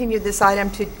 which continued this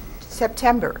item to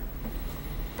September?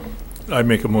 I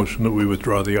make a motion that we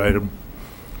withdraw the item.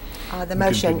 The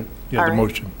motion. Yeah, the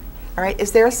motion. All right.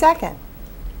 Is there a second?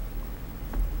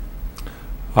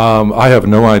 I have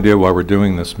no idea why we're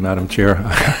doing this, Madam Chair.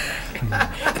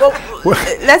 Well,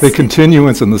 let's, The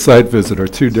continuance and the site visit are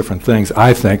two different things,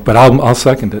 I think, but I'll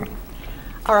second it.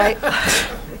 all right.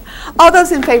 All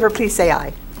those in favor, please say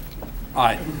aye.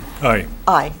 Aye. Aye.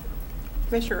 Aye.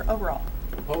 Commissioner Overall?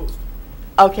 Opposed.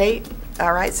 Okay,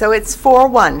 all right, so it's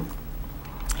 4-1.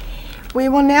 We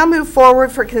will now move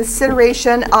forward for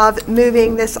consideration of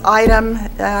moving this item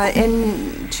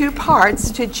in 2 parts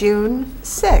to June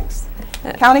 6th.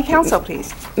 County Council,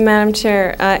 please. Madam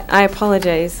Chair, I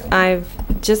apologize. I've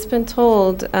just been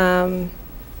told by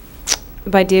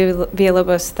David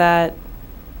Villalobos that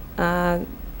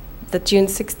the June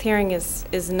 6th hearing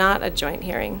is not a joint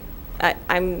hearing.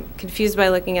 I'm confused by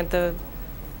looking at the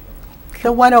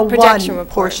The projection 101 report.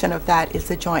 portion of that is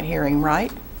the joint hearing,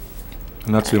 right?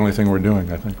 And that's the only thing we're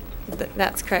doing, I think.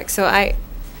 That's correct. So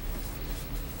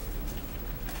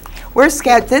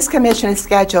This commission is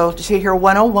scheduled to hear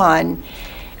 101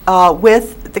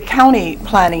 with the County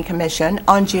Planning Commission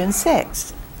on June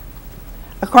 6th,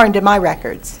 according to my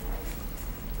records.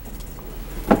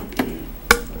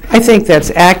 I think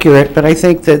that's accurate, but I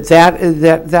think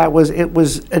that was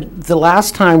the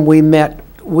last time we met,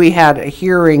 we had a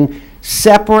hearing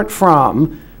separate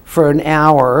from, for an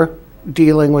hour,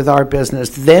 dealing with our business.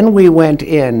 Then we went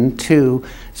into,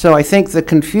 so I think the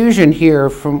confusion here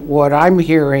from what I'm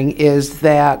hearing is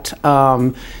that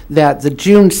that the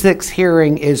June 6th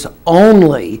hearing is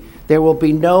only, there will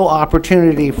be no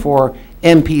opportunity for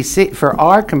MPC, for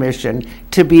our commission,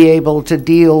 to be able to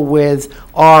deal with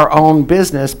our own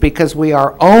business because we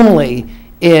are only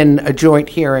in a joint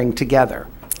hearing together.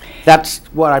 That's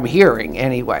what I'm hearing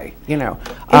anyway,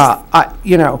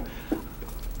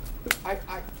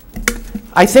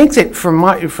 I think that from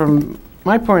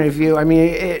my point of view, I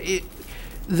mean,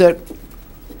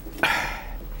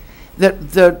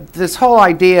 this whole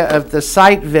idea of the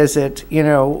site visit,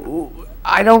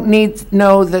 I don't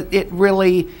know that it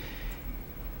really,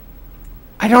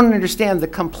 I don't understand the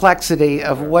complexity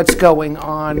of what's going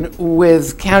on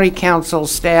with county council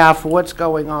staff, what's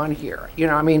going on here.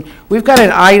 I mean, we've got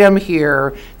an item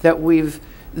here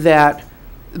that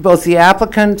both the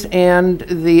applicant and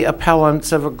the appellants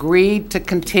have agreed to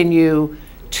continue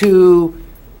to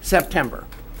September.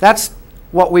 That's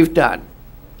what we've done.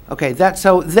 Okay,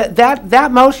 that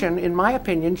motion, in my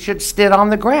opinion, should sit on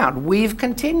the ground. We've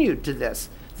continued to this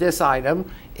item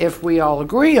if we all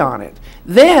agree on it.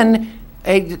 Then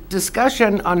a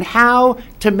discussion on how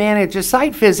to manage a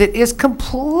site visit is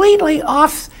completely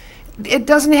off. It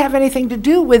doesn't have anything to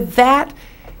do with that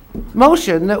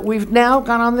motion that we've now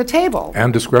got on the table.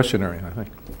 And discretionary, I think.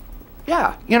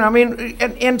 Yeah, I mean,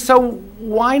 and so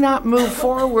why not move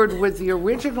forward with the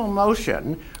original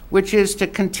motion, which is to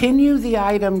continue the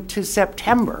item to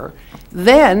September?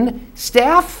 Then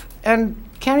staff and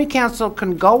county council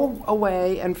can go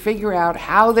away and figure out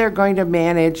how they're going to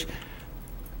manage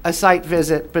a site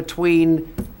visit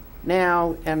between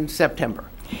now and September.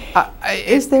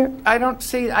 Is there? I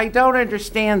don't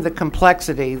understand the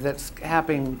complexity that's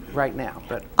happening right now,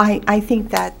 but. I think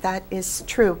that is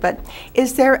true, but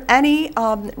is there any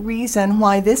reason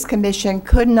why this commission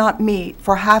could not meet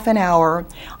for half an hour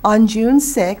on June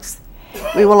 6th?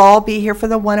 We will all be here for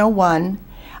the 101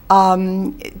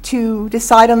 to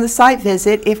decide on the site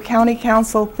visit if county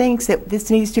council thinks that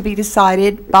this needs to be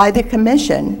decided by the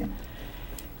commission.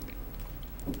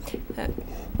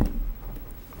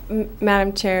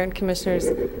 Madam Chair and Commissioners,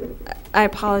 I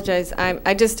apologize.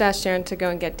 I just asked Sharon to go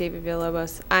and get David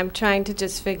Villalobos. I'm trying to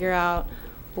just figure out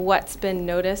what's been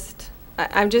noticed.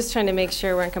 I'm just trying to make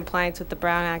sure we're in compliance with the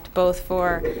Brown Act, both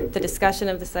for the discussion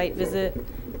of the site visit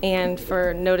and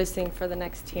for noticing for the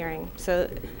next hearing. So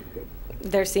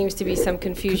there seems to be some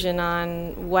confusion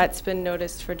on what's been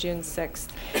noticed for June 6th.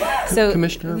 So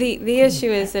Commissioner? The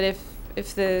issue is that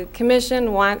if the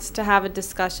commission wants to have a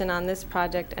discussion on this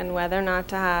project and whether or not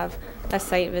to have a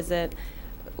site visit,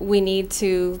 we need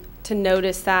to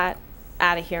notice that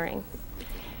at a hearing.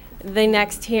 The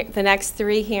next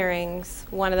 3 hearings,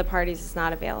 one of the parties is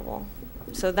not available.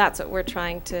 So that's what we're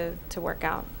trying to work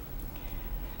out.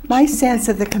 My sense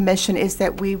of the commission is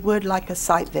that we would like a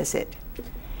site visit.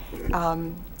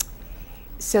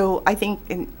 So I think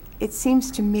it seems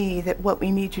to me that what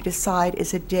we need to decide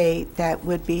is a date that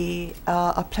would be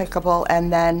applicable,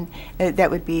 and then that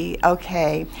would be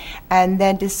okay, and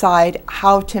then decide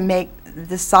how to make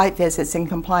the site visits in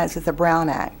compliance with the Brown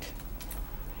Act.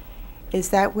 Is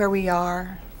that where we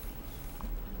are?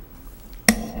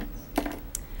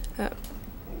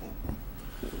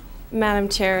 Madam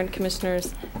Chair and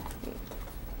Commissioners,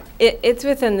 it's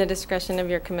within the discretion of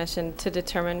your commission to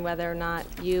determine whether or not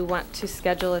you want to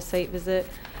schedule a site visit.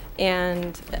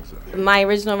 And my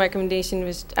original recommendation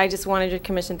was, I just wanted your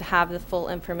commission to have the full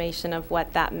information of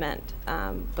what that meant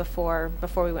before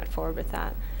we went forward with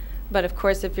that. But of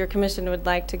course, if your commission would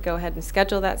like to go ahead and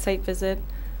schedule that site visit,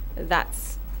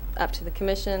 that's up to the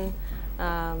commission.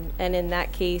 And in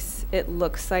that case, it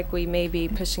looks like we may be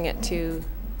pushing it to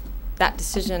that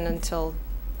decision until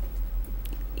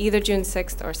either June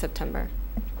 6th or September.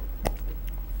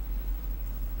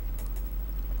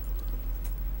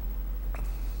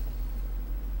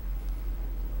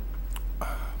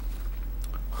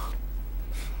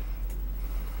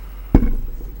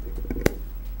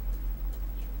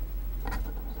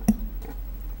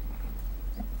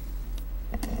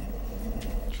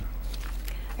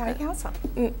 County Council.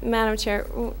 Madam Chair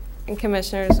and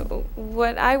Commissioners,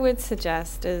 what I would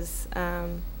suggest is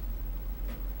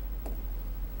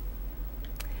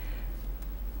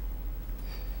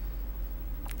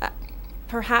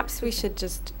perhaps we should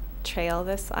just trail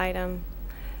this item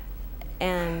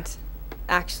and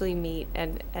actually meet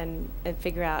and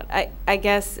figure out. I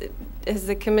guess, has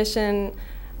the commission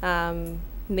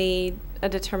made a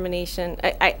determination?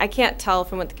 I can't tell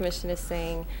from what the commission is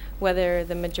saying whether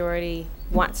the majority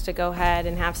wants to go ahead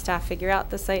and have staff figure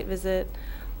out the site visit,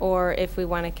 or if we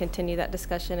want to continue that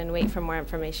discussion and wait for more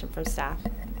information from staff.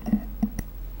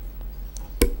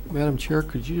 Madam Chair,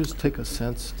 could you just take a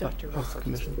sense Dr. of Russell, the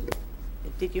commission?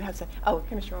 Did you have some? Oh,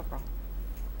 Commissioner Overall.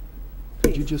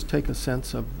 Could you just take a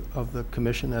sense of the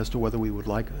commission as to whether we would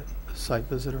like a site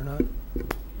visit or not?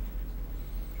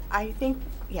 I think,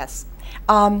 yes.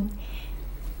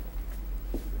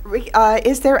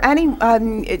 Is there any,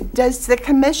 is the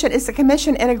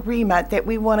commission in agreement that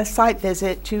we want a site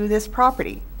visit to this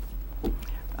property?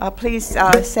 Please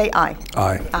say aye.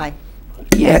 Aye. Aye.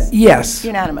 Yes.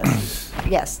 Unanimous.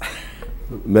 Yes.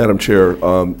 Madam Chair,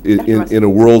 in a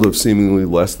world of seemingly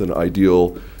less than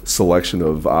ideal selection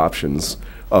of options,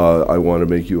 I want to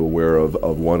make you aware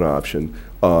of one option.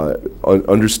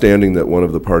 Understanding that one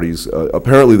of the parties,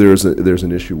 apparently there's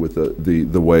an issue with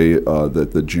the way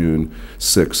that the June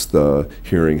 6th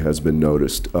hearing has been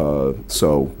noticed.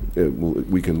 So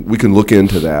we can look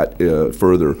into that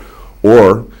further,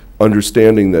 or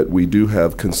understanding that we do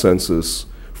have consensus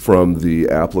from the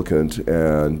applicant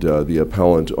and the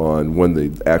appellant on when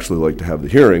they'd actually like to have the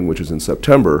hearing, which is in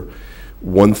September.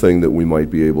 One thing that we might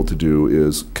be able to do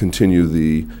is continue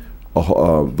the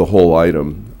whole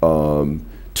item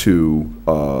to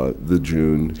the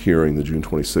June hearing, the June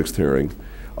 26th hearing.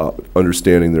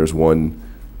 Understanding there's one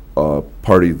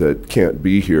party that can't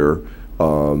be here,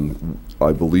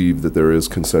 I believe that there is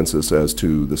consensus as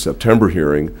to the September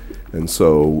hearing, and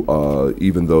so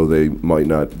even though they might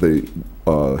not,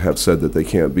 have said that they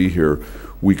can't be here,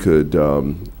 we could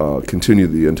continue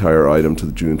the entire item to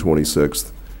the June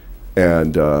 26th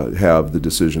and have the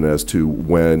decision as to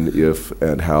when, if,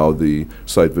 and how the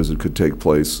site visit could take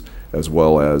place, as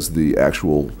well as the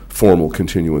actual formal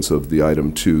continuance of the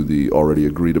item to the already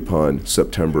agreed upon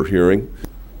September hearing.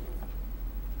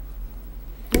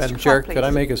 Madam Chair, could I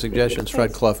make a suggestion? It's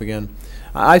Fred Clough again.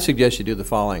 I suggest you do the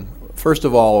following. First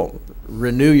of all,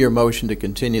 renew your motion to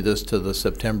continue this to the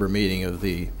September meeting of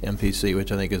the MPC,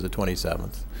 which I think is the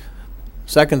 27th.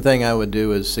 Second thing I would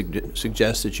do is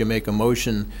suggest that you make a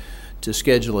motion to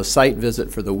schedule a site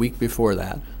visit for the week before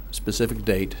that, specific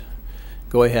date.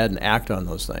 Go ahead and act on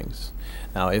those things.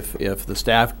 Now, if the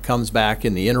staff comes back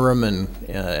in the interim and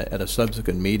at a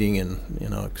subsequent meeting and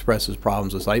expresses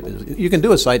problems with site visit, you can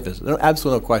do a site visit.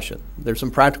 Absolutely no question. There's some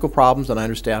practical problems, and I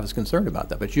understand staff is concerned about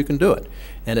that, but you can do it.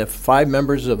 And if 5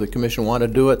 members of the commission want to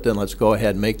do it, then let's go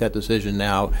ahead and make that decision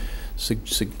now.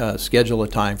 Schedule a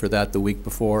time for that the week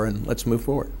before, and let's move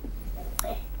forward.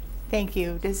 Thank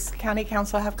you. Does County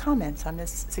Council have comments on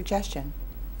this suggestion?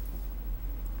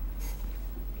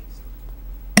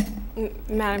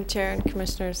 Madam Chair and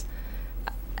Commissioners,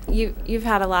 you've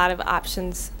had a lot of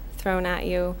options thrown at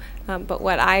you, but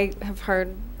what I have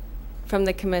heard from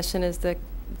the Commission is that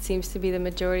it seems to be the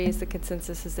majority is the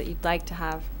consensus is that you'd like to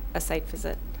have a site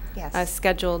visit, yes, a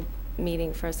scheduled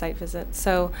meeting for a site visit.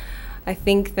 So I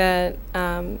think that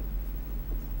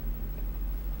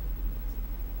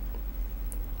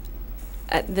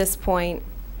at this point,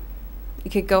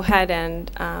 you could go ahead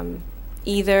and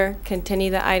either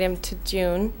continue the item to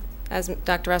June, as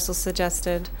Dr. Russell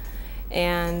suggested,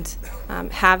 and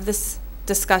have this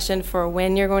discussion for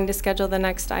when you're going to schedule the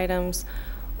next items,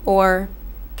 or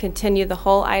continue the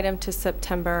whole item to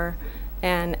September,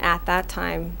 and at that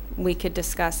time, we could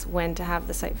discuss when to have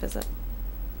the site visit.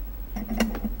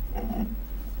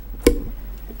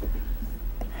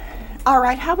 All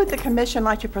right, how would the commission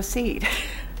like to proceed?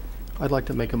 I'd like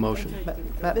to make a motion.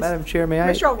 Madam Chair, may I?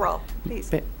 Commissioner Overall,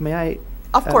 please. May I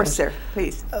Of course, sir,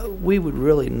 please. We would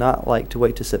really not like to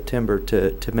wait to September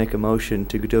to make a motion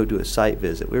to go do a site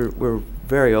visit. We're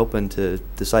very open to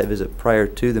the site visit prior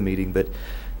to the meeting, but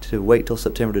to wait till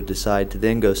September to decide to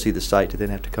then go see the site, to then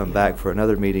have to come back for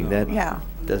another meeting, that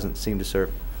doesn't seem to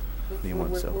serve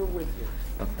anyone. So, we're with you.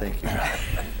 Oh, thank you.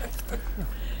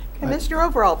 Commissioner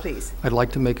Overall, please. I'd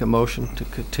like to make a motion to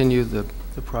continue the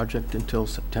project until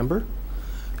September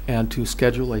and to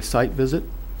schedule a site visit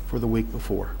for the week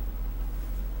before.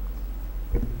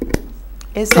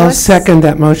 I'll second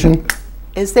that motion.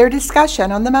 Is there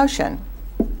discussion on the motion?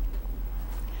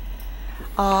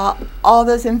 All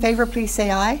those in favor, please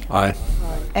say aye. Aye.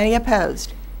 Any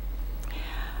opposed?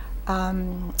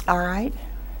 All right.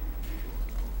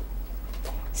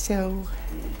 So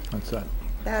That's that.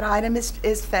 that item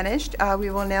is finished. We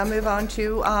will now move on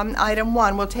to item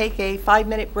 1. We'll take a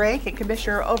 5-minute break, and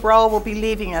Commissioner Overall will be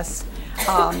leaving us.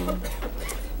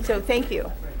 So thank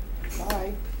you.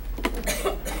 Bye.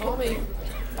 Call me.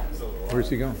 Where's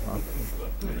he going?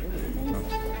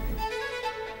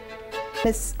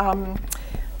 Ms.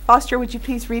 Foster, would you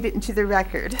please read it into the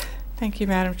record? Thank you,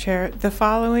 Madam Chair. The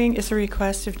following is a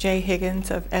request of Jay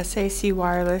Higgins of SAC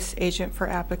Wireless, agent for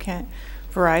applicant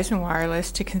Verizon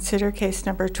Wireless, to consider case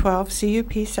number 12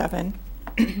 CUP7,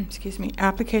 excuse me,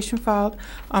 application filed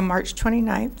on March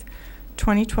 29th,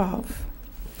 2012,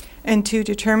 and to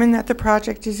determine that the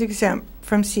project is exempt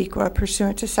from CEQA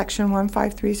pursuant to Section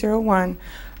 15301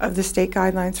 of the state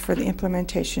guidelines for the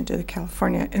implementation to the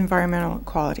California Environmental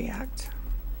Quality Act.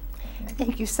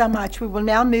 Thank you so much. We will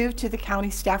now move to the county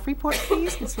staff report,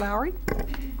 please. Ms. Lowry.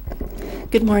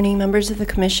 Good morning, members of the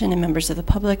Commission and members of the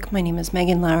public. My name is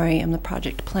Megan Lowry. I'm the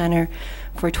project planner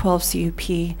for 12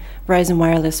 CUP Verizon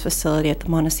Wireless facility at the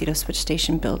Montecito Switch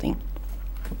Station building.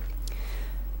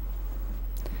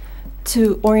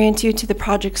 To orient you to the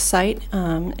project site,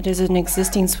 it is an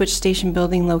existing switch station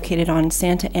building located on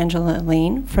Santa Angela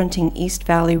Lane, fronting East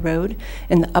Valley Road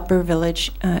in the Upper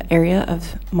Village area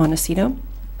of Montecito.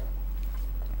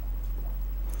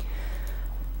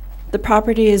 The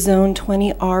property is zoned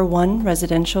 20R1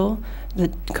 residential.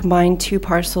 The combined 2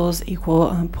 parcels equal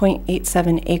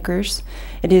 0.87 acres.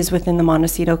 It is within the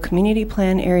Montecito Community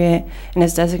Plan area and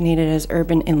is designated as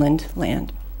urban inland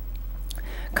land.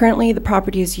 Currently, the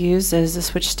property is used as a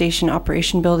switch station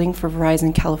operation building for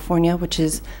Verizon California, which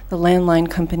is the landline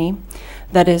company.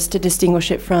 That is to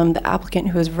distinguish it from the applicant,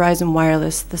 who is Verizon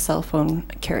Wireless, the cell phone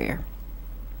carrier.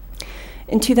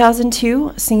 In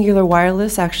 2002, Singular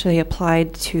Wireless actually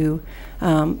applied to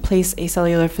place a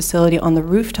cellular facility on the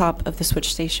rooftop of the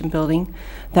switch station building.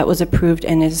 That was approved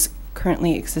and is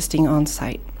currently existing on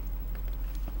site.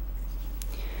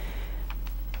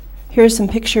 Here are some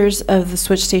pictures of the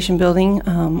switch station building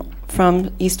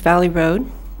from East Valley Road,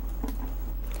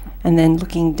 and then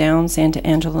looking down Santa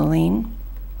Angela Lane.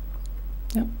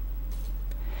 Yep.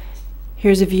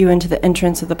 Here's a view into the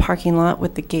entrance of the parking lot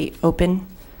with the gate open.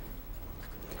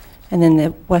 And then the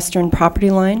western property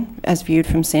line as viewed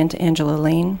from Santa Angela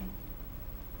Lane.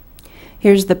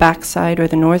 Here's the back side, or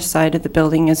the north side of the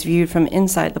building, as viewed from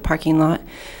inside the parking lot.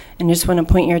 And I just want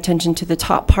to point your attention to the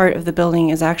top part of the building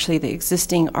is actually the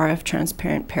existing RF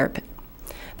transparent parapet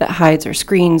that hides or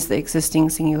screens the existing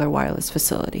Singular Wireless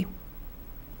facility.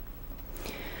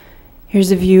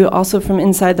 Here's a view also from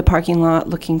inside the parking lot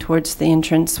looking towards the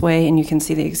entranceway, and you can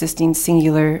see the existing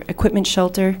Singular equipment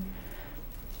shelter.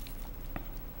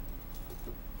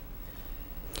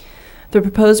 The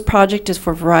proposed project is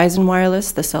for Verizon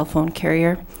Wireless, the cell phone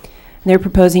carrier. They're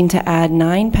proposing to add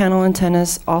 9 panel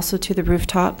antennas also to the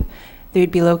rooftop. They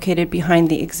would be located behind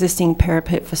the existing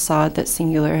parapet facade that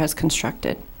Singular has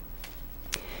constructed.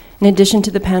 In addition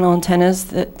to the panel antennas,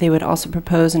 they would also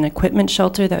propose an equipment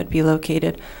shelter that would be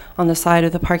located on the side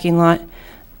of the parking lot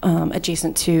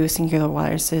adjacent to Singular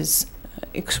Wireless's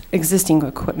existing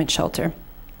equipment shelter.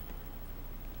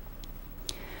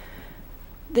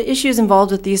 The issues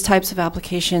involved with these types of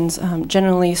applications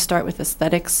generally start with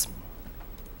aesthetics.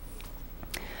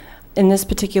 In this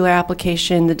particular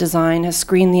application, the design has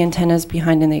screened the antennas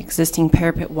behind the existing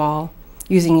parapet wall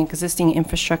using existing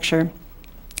infrastructure,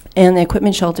 and the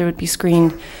equipment shelter would be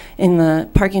screened in the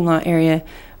parking lot area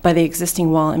by the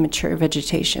existing wall and mature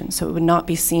vegetation, so it would not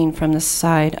be seen from the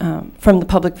side, from the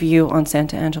public view on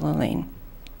Santa Angela Lane.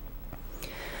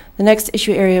 The next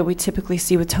issue area we typically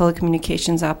see with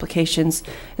telecommunications applications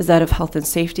is that of health and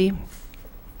safety.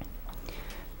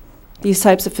 These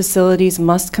types of facilities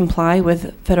must comply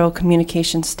with federal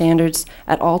communication standards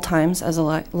at all times as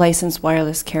a licensed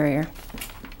wireless carrier.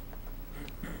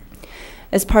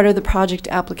 As part of the project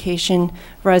application,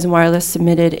 Verizon Wireless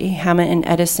submitted a Hammett and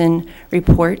Edison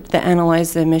report that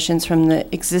analyzed the emissions from the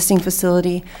existing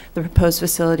facility, the proposed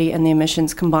facility, and the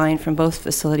emissions combined from both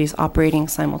facilities operating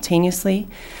simultaneously.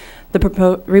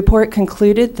 The report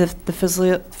concluded that the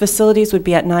facilities would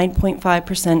be at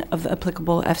 9.5% of the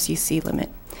applicable FCC limit,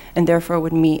 and therefore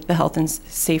would meet the health and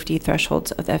safety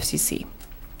thresholds of the FCC.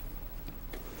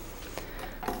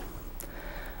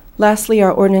 Lastly,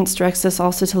 our ordinance directs us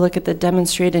also to look at the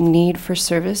demonstrated need for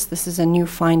service. This is a new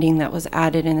finding that was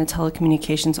added in the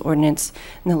telecommunications ordinance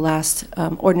in the last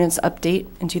ordinance update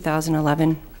in 2011.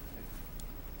 In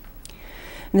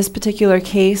this particular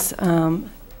case,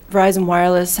 Verizon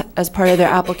Wireless, as part of their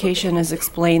application, has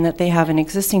explained that they have an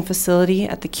existing facility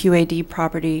at the QAD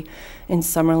property in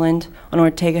Summerland on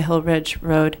Ortega Hill Ridge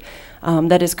Road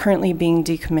that is currently being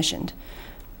decommissioned.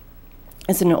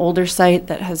 It's an older site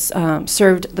that has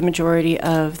served the majority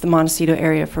of the Montecito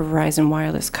area for Verizon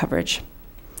Wireless coverage.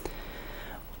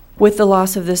 With the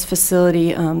loss of this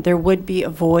facility, there would be a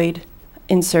void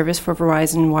in service for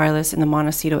Verizon Wireless in the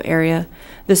Montecito area.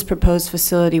 This proposed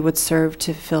facility would serve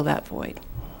to fill that void.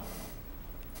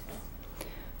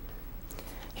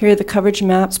 Here are the coverage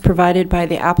maps provided by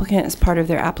the applicant as part of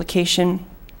their application.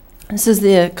 This is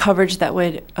the coverage that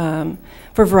would,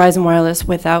 for Verizon Wireless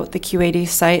without the QAD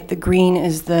site. The green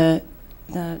is the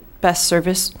best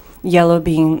service, yellow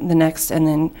being the next, and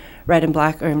then red and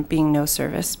black are being no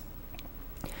service.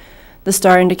 The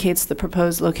star indicates the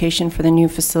proposed location for the new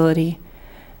facility,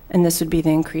 and this would be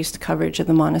the increased coverage of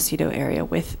the Montecito area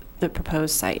with the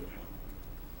proposed site.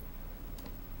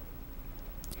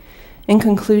 In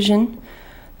conclusion,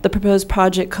 the proposed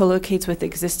project co-locates with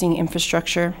existing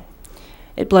infrastructure.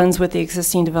 It blends with the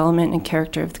existing development and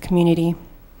character of the community.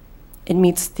 It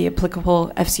meets the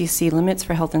applicable FCC limits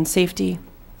for health and safety.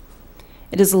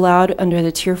 It is allowed under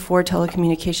the Tier 4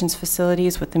 telecommunications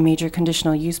facilities with the major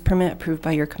conditional use permit approved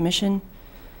by your commission,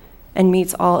 and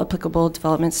meets all applicable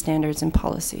development standards and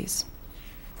policies.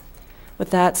 With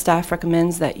that, staff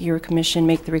recommends that your commission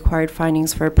make the required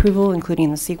findings for approval, including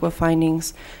the CEQA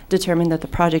findings, determine that the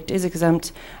project is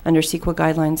exempt under CEQA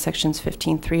guidelines sections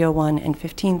 15301 and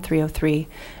 15303,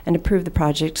 and approve the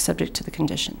project subject to the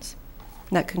conditions.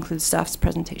 And that concludes staff's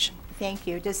presentation. Thank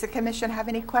you. Does the commission have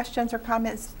any questions or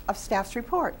comments of staff's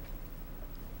report?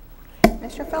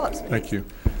 Mr. Phillips, please. Thank you.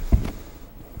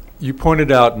 You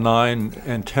pointed out 9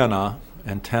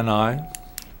 antennae,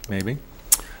 maybe.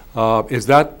 Is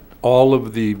that all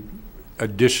of the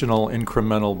additional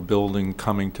incremental building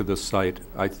coming to the site?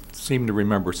 I seem to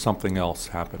remember something else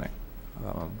happening.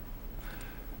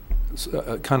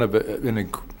 Kind of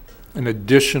an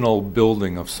additional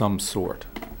building of some sort.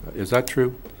 Is that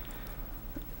true?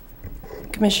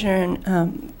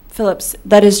 Commissioner Phillips,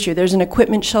 that is true. There's an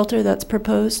equipment shelter that's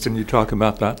proposed. Can you talk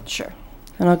about that? Sure.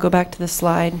 And I'll go back to the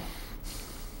slide.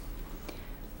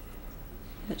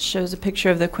 It shows a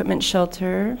picture of the equipment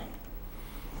shelter.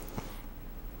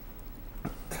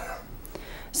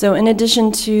 So in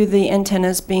addition to the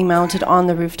antennas being mounted on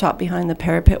the rooftop behind the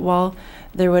parapet wall,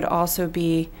 there would also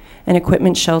be an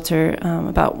equipment shelter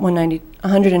about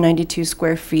 192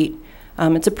 square feet.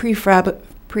 It's a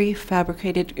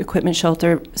prefabricated equipment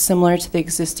shelter similar to the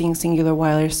existing Singular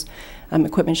Wireless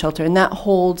equipment shelter, and that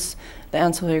holds the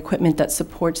ancillary equipment that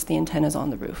supports the antennas on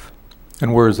the roof.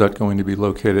 And where is that going to be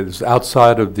located? Is it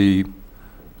outside of the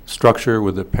structure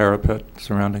with the parapet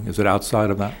surrounding? Is it outside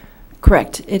of that?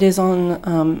 Correct. It is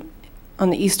on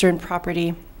the eastern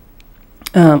property,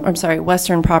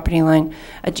 western property line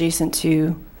adjacent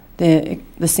to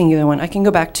the Singular one. I can go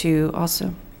back to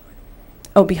also,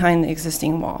 behind the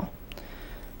existing wall.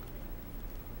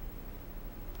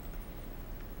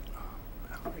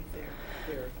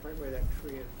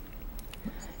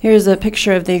 Here's a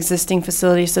picture of the existing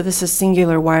facility. So this is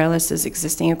Singular Wireless's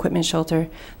existing equipment shelter.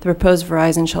 The proposed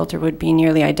Verizon shelter would be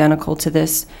nearly identical to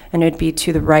this, and it would be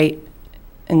to the right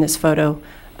in this photo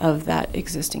of that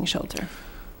existing shelter.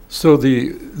 So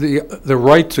the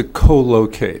right to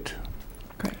co-locate,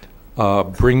 correct,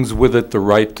 brings with it the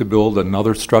right to build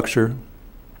another structure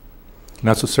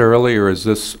necessarily, or is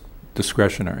this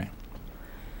discretionary?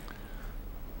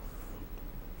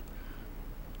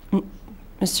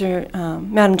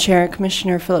 Madam Chair,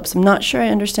 Commissioner Phillips, I'm not sure I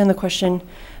understand the question.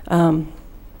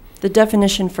 The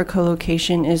definition for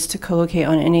co-location is to co-locate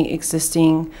on any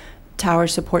existing tower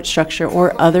support structure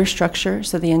or other structure,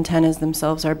 so the antennas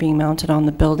themselves are being mounted on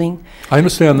the building. I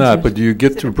understand that, but do you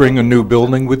get to bring a new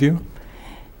building with you?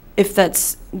 If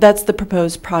that's the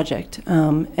proposed project,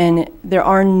 and there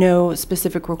are no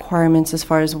specific requirements as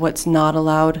far as what's not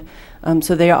allowed.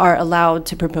 So they are allowed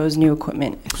to propose new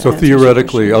equipment. if that So answers your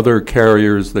theoretically, question. other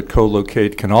carriers that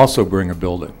co-locate can also bring a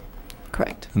building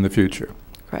Correct. in the future?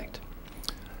 Correct.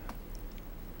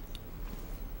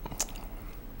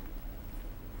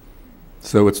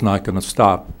 So it's not going to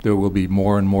stop. There will be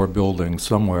more and more buildings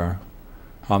somewhere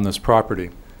on this property.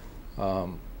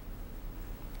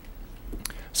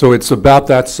 So it's about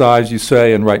that size, you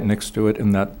say, and right next to it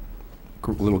in that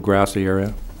little grassy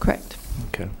area? Correct.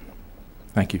 Okay.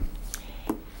 Thank you.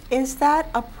 Is that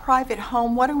a private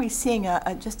home? What are we seeing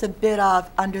just a bit of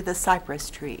under the cypress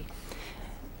tree?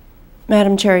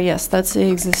 Madam Chair, yes, that's the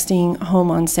existing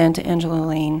home on Santa Angela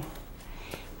Lane.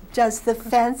 Does the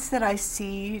fence that I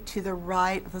see to the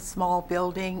right of the small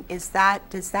building, does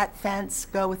that fence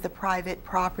go with the private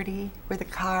property where the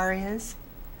car is?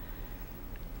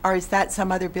 Or is that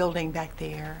some other building back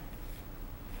there?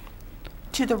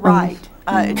 To the right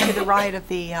of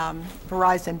the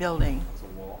Verizon building.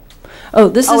 Oh,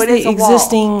 this is Oh, it is the a wall.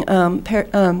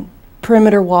 existing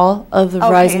perimeter wall of the Okay,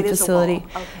 Verizon it is a facility.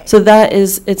 wall. Okay. So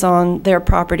it's on their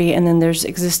property, and then there's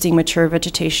existing mature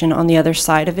vegetation on the other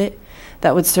side of it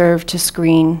that would serve to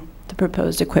screen the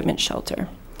proposed equipment shelter.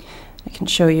 I can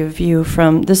show you a view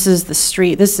from, this is the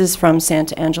street, this is from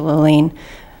Santa Angela Lane,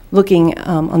 looking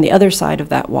on the other side of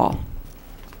that wall.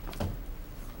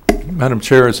 Madam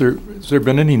Chair, has there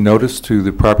been any notice to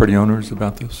the property owners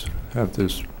about this? Have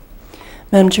this?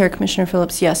 Madam Chair, Commissioner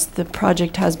Phillips, yes, the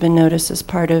project has been noticed as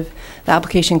part of the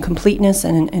application completeness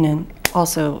and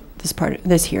also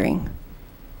this hearing.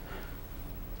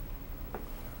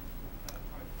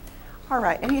 All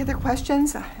right, any other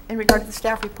questions in regard to the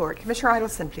staff report? Commissioner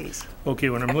Idelson, please. Okay,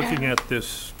 when I'm looking at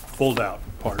this fold-out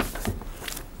part,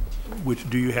 which,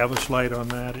 do you have a slide on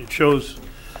that? It shows,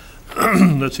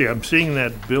 let's see, I'm seeing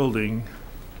that building,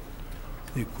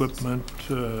 the equipment,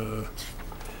 I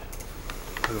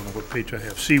don't know what page I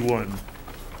have, C1.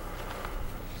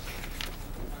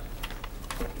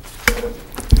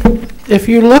 If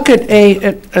you look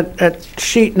at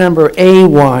sheet number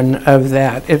A1 of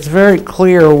that, it's very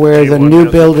clear where the A1 new has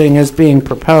it. building is being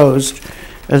proposed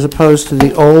as opposed to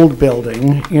the old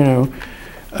building, you know.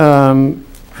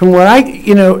 From what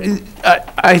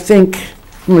I think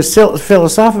from a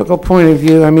philosophical point of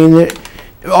view, I mean,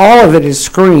 all of it is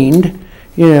screened,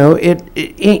 you know,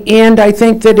 and I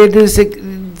think that it is,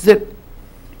 that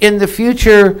in the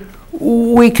future,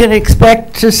 we can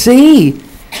expect to see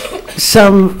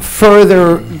some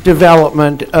further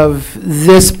development of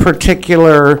this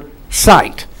particular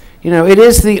site. You know, it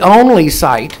is the only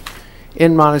site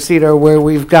in Montecito where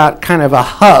we've got kind of a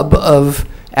hub of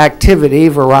activity,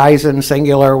 Verizon,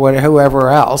 Singular, whoever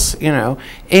else, you know,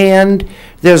 and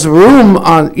there's room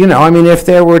on, you know, I mean, if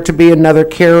there were to be another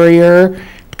carrier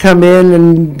come in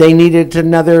and they needed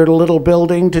another little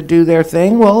building to do their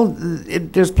thing, well,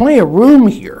 there's plenty of room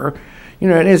here. You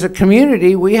know, and as a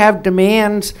community, we have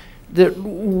demands that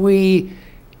we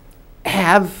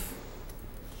have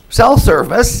cell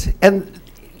service, and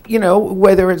you know,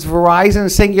 whether it's Verizon,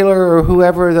 Singular, or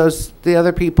whoever the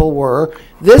other people were,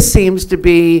 this seems to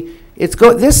be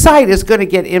this site is going to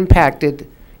get impacted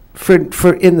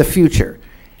for in the future,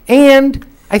 and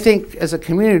I think as a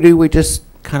community we just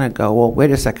kind of go, well,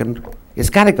 wait a second, it's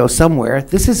got to go somewhere.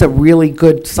 This is a really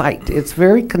good site. It's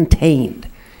very contained.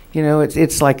 You know,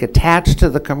 it's like attached to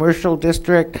the commercial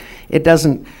district. It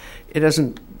doesn't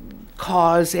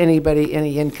cause anybody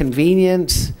any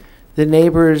inconvenience. The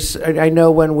neighbors, I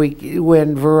know when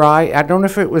Verizon, I don't know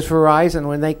if it was Verizon,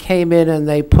 when they came in and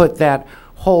they put that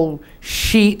whole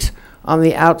sheet on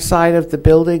the outside of the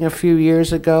building a few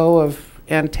years ago of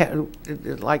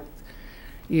like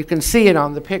you can see it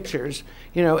on the pictures.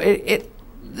 You know,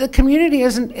 the community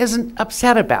isn't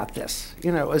upset about this.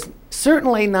 You know, it's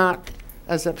certainly not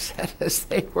as upset as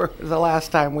they were the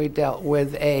last time we dealt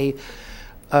with a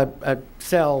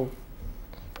cell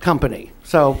company.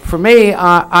 So for me,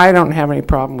 I don't have any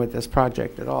problem with this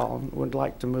project at all. Would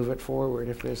like to move it forward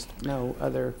if there's no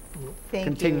other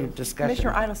continued discussion.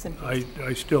 Commissioner Idelson, please.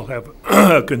 I still have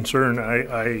a concern.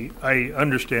 I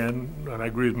understand, and I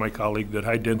agree with my colleague, that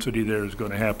high density there is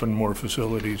going to happen, more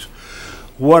facilities.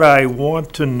 What I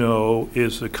want to know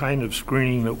is the kind of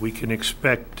screening that we can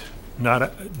expect,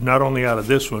 not only out of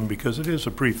this one, because it is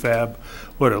a prefab,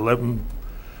 11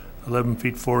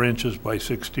 feet 4 inches by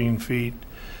 16 feet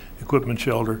equipment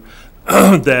shelter,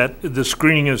 that the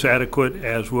screening is adequate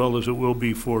as well as it will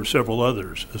be for several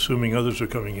others, assuming others are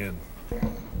coming in.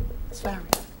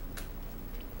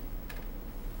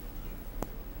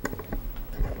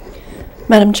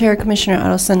 Madam Chair, Commissioner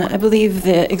Adelson, I believe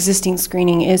the existing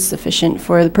screening is sufficient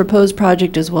for the proposed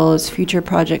project as well as future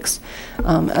projects,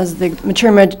 as the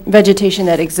mature vegetation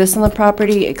that exists on the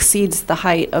property exceeds the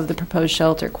height of the proposed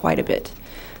shelter quite a bit,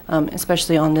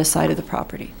 especially on this side of the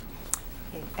property.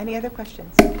 Okay. Any other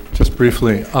questions? Just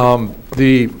briefly,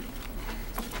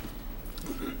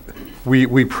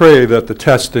 we pray that the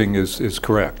testing is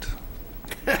correct.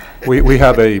 We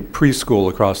have a preschool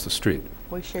across the street.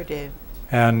 We sure do.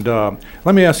 And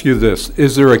let me ask you this.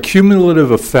 Is there a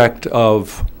cumulative effect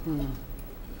of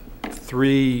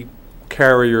 3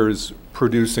 carriers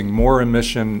producing more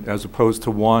emission as opposed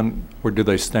to 1, or do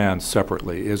they stand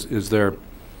separately? Is there,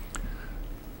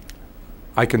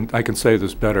 I can say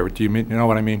this better. Do you know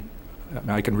what I mean?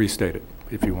 I can restate it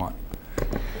if you want.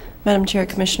 Madam Chair,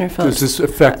 Commissioner Phillips. Does this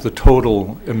affect the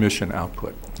total emission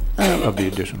output of the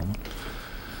additional one?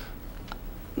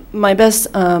 My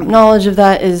best knowledge of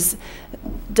that is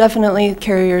definitely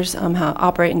carriers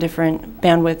operate in different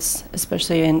bandwidths,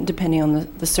 especially depending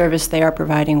on the service they are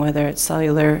providing, whether it's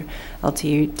cellular,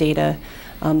 LTE data.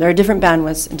 There are different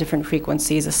bandwidths and different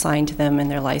frequencies assigned to them in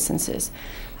their licenses.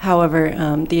 However,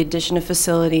 the addition of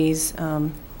facilities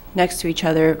next to each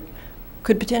other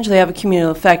could potentially have a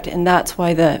cumulative effect, and that's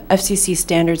why the FCC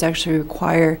standards actually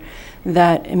require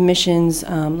that emissions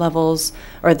levels,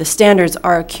 or the standards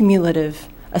are a cumulative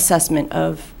assessment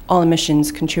of all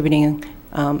emissions contributing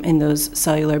in those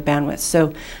cellular bandwidths.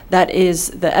 So that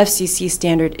is, the FCC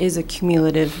standard is a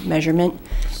cumulative measurement,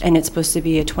 and it's supposed to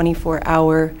be a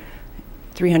 24-hour,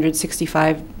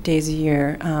 365 days a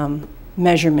year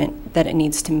measurement that it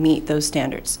needs to meet those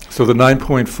standards. So the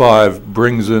 9.5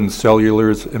 brings in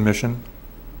cellular's emission?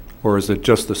 Or is it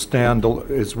just the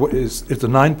is the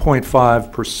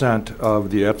 9.5% of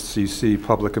the FCC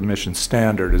public emission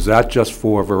standard, is that just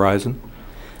for Verizon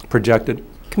projected?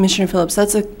 Commissioner Phillips,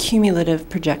 that's a cumulative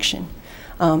projection.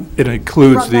 It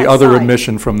includes the other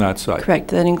emission from that site? Correct.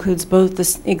 That includes both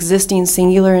the existing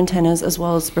singular antennas as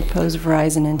well as the proposed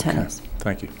Verizon antennas. Okay.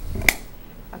 Thank you.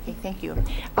 Okay, thank you.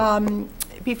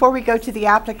 Before we go to the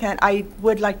applicant, I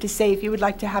would like to say, if you would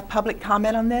like to have public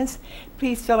comment on this,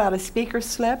 please fill out a speaker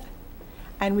slip,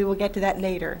 and we will get to that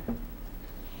later.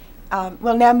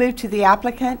 We'll now move to the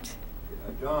applicant.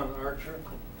 John Archer.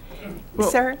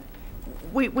 Sir,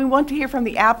 we want to hear from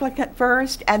the applicant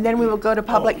first, and then we will go to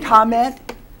public comment.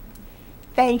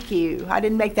 Thank you. I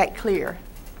didn't make that clear.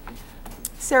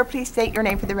 Sir, please state your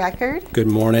name for the record. Good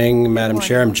morning, Madam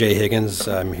Chair. I'm Jay Higgins.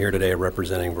 I'm here today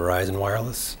representing Verizon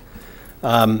Wireless.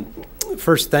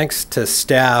 First, thanks to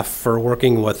staff for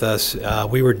working with us.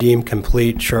 We were deemed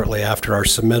complete shortly after our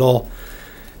submittal,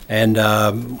 and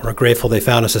we're grateful they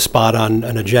found us a spot on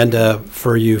an agenda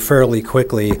for you fairly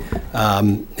quickly.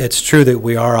 It's true that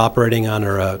we are operating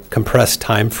under a compressed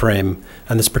time frame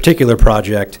on this particular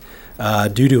project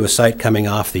due to a site coming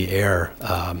off the air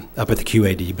up at the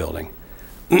QAD building.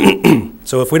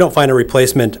 So if we don't find a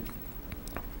replacement,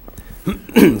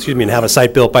 excuse me, and have a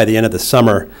site built by the end of the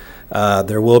summer,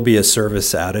 there will be a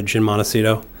service outage in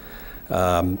Montecito.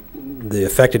 The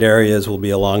affected areas will be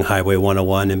along Highway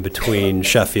 101 in between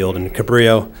Sheffield and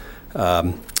Cabrillo,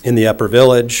 in the Upper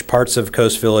Village, parts of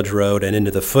Coast Village Road, and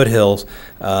into the foothills.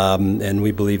 And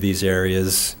we believe these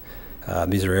areas,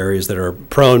 these are areas that are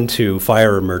prone to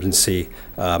fire emergency,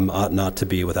 ought not to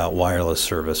be without wireless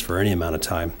service for any amount of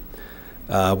time.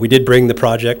 We did bring the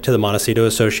project to the Montecito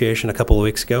Association a couple of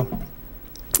weeks ago.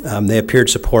 They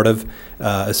appeared supportive,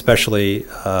 especially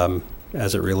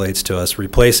as it relates to us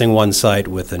replacing one site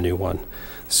with a new one.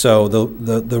 So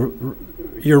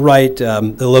you're right.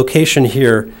 The location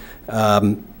here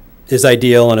is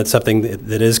ideal, and it's something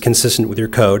that is consistent with your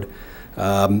code.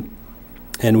 And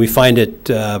we find it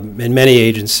in many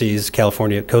agencies,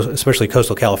 California, especially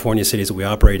coastal California cities that we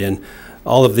operate in.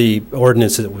 All of the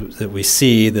ordinances that we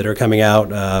see that are coming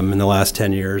out in the last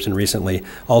 10 years and recently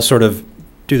all sort of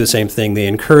do the same thing. They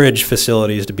encourage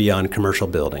facilities to be on commercial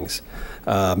buildings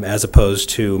as opposed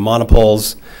to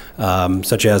monopoles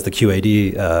such as the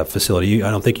QAD facility.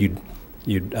 I don't think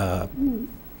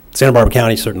Santa Barbara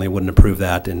County certainly wouldn't approve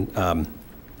that in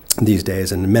these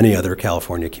days, and many other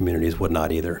California communities would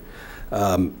not either.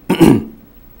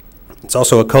 It's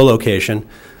also a co-location.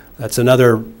 That's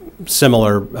another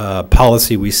similar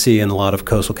policy we see in a lot of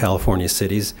coastal California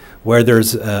cities, where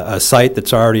there's a site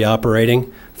that's already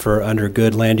operating for under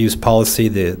good land use policy.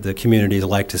 The communities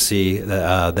like to see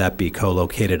that be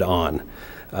co-located on.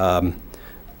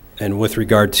 And with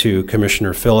regard to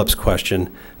Commissioner Phillips'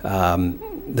 question,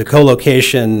 the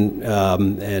co-location,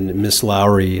 and Ms.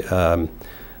 Lowry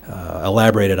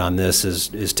elaborated on this,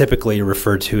 is typically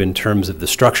referred to in terms of the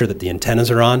structure that the antennas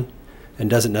are on. and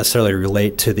doesn't necessarily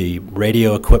relate to the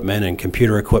radio equipment and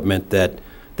computer equipment that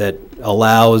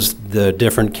allows the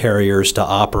different carriers to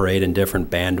operate in different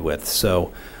bandwidths.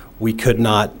 So we could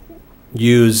not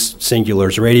use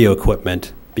Singular's radio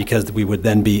equipment because we would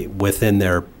then be within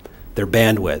their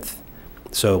bandwidth.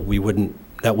 So we wouldn't.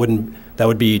 That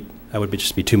would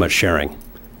just be too much sharing.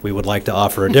 We would like to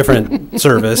offer a different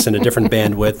service and a different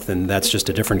bandwidth, and that's just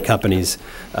a different company's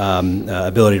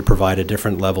ability to provide a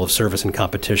different level of service and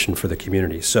competition for the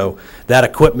community. So that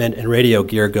equipment and radio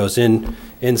gear goes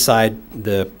inside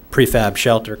the prefab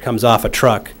shelter, comes off a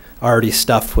truck, already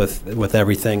stuffed with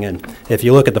everything. And if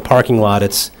you look at the parking lot,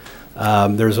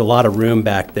 there's a lot of room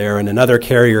back there, and another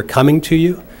carrier coming to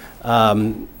you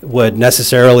would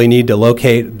necessarily need to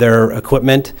locate their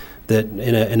equipment that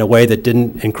in a way that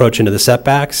didn't encroach into the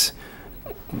setbacks,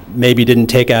 maybe didn't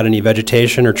take out any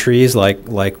vegetation or trees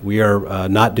like we are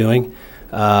not doing,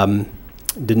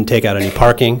 didn't take out any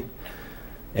parking,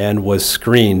 and was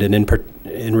screened. And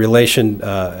in relation,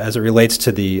 as it relates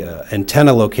to the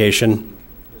antenna location,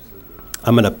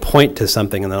 I'm going to point to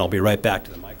something and then I'll be right back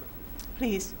to the microphone.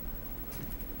 Please.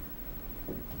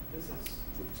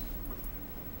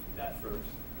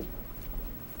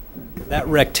 That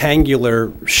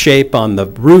rectangular shape on the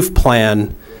roof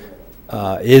plan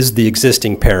is the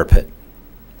existing parapet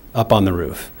up on the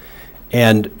roof.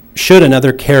 And should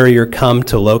another carrier come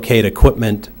to locate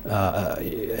equipment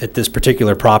at this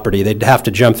particular property, they'd have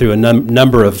to jump through a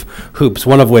number of hoops,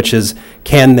 one of which is,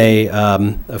 can they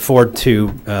afford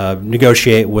to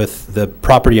negotiate with the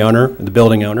property owner, the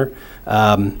building owner?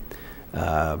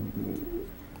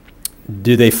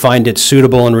 Do they find it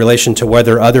suitable in relation to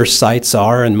whether other sites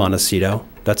are in Montecito?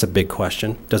 That's a big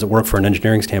question. Does it work for an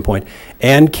engineering standpoint?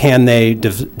 And can they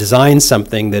design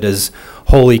something that is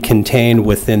wholly contained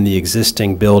within the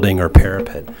existing building or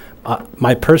parapet?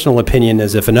 My personal opinion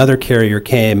is if another carrier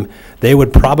came, they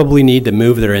would probably need to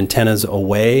move their antennas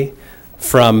away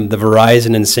from the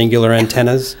Verizon and Singular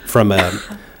antennas from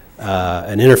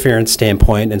an interference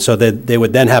standpoint, and so they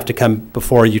would then have to come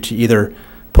before you to either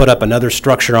put up another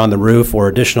structure on the roof or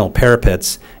additional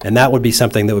parapets, and that would be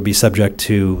something that would be subject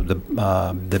to the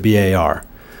BAR.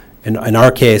 In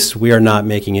our case, we are not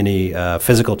making any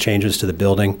physical changes to the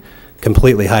building,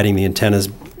 completely hiding the antennas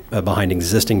behind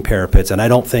existing parapets, and I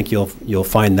don't think you'll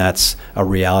find that's a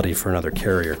reality for another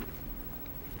carrier.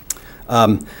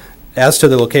 As to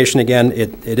the location, again,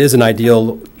 it is an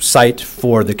ideal site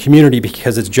for the community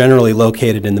because it's generally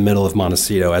located in the middle of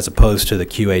Montecito as opposed to the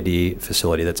QAD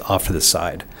facility that's off to the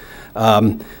side.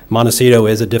 Montecito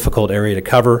is a difficult area to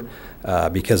cover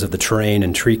because of the terrain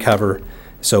and tree cover.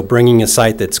 So bringing a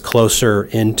site that's closer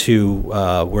into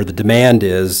where the demand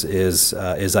is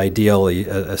ideal,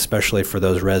 especially for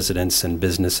those residents and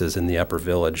businesses in the Upper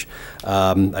Village.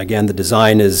 Again, the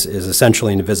design is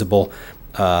essentially invisible.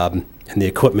 And the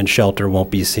equipment shelter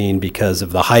won't be seen because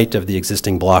of the height of the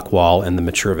existing block wall and the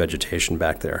mature vegetation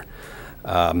back there.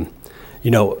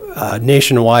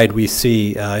 Nationwide we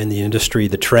see in the industry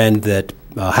the trend that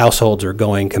households are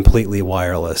going completely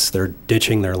wireless. They're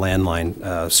ditching their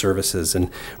landline services, and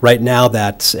right now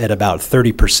that's at about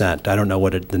 30%. I don't know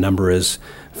what the number is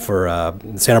for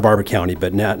Santa Barbara County,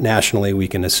 but nationally we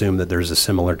can assume that there's a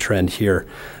similar trend here.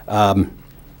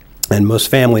 And most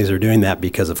families are doing that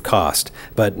because of cost.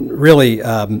 But really,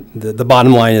 the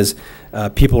bottom line is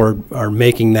people are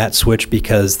making that switch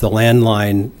because the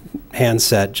landline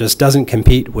handset just doesn't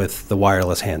compete with the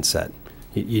wireless handset.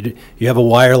 You have a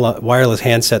wireless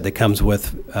handset that comes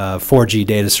with 4G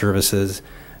data services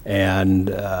and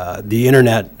the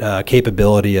internet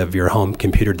capability of your home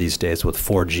computer these days with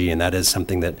 4G, and that is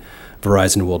something that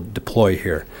Verizon will deploy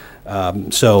here.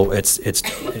 So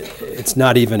it's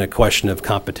not even a question of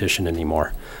competition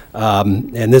anymore.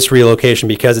 And this relocation,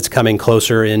 because it's coming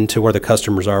closer into where the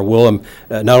customers are, will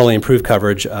not only improve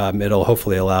coverage, it'll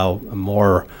hopefully allow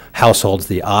more households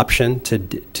the option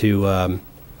to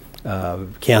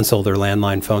cancel their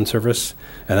landline phone service,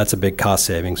 and that's a big cost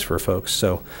savings for folks.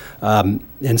 So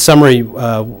in summary,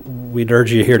 we'd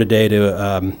urge you here today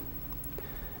to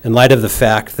in light of the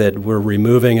fact that we're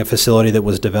removing a facility that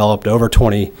was developed over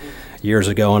 20 years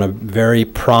ago on a very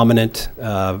prominent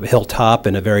hilltop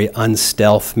in a very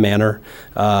unstealth manner,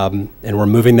 and we're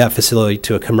moving that facility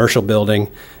to a commercial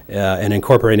building and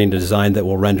incorporating a design that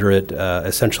will render it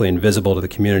essentially invisible to the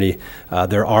community.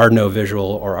 There are no visual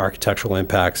or architectural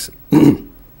impacts,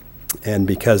 and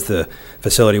because the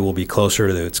facility will be closer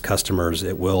to its customers,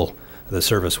 the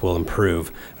service will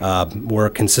improve. We're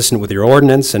consistent with your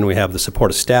ordinance, and we have the support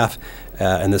of staff,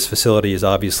 and this facility is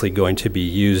obviously going to be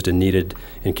used and needed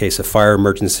in case of fire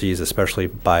emergencies, especially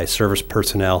by service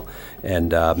personnel,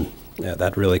 and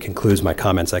that really concludes my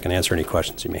comments. I can answer any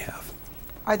questions you may have.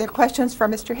 Are there questions for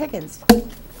Mr. Higgins?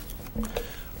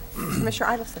 Commissioner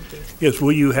Idelson, please. Yes,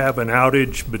 will you have an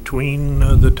outage between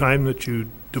the time that you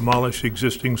demolish the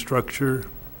existing structure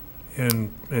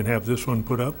and have this one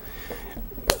put up?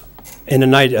 In a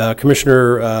night,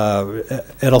 Commissioner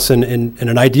Edelson, in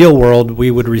an ideal world,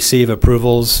 we would receive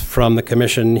approvals from the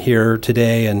commission here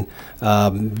today and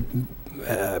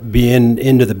be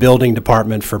into the building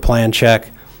department for plan check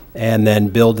and then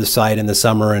build the site in the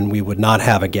summer, and we would not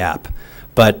have a gap.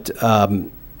 But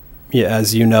yeah,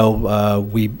 as you know,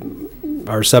 we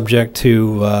are subject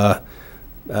to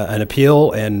an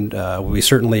appeal, and we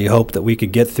certainly hope that we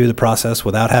could get through the process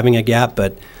without having a gap,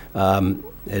 but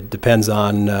it depends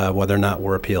on whether or not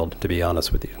we're appealed, to be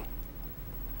honest with you.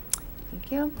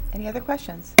 Thank you. Any other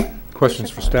questions? Questions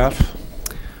for staff?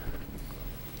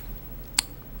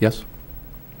 Yes?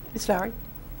 Ms. Lowry?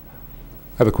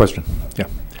 I have a question. Yeah.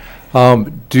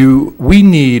 Do we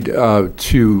need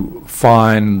to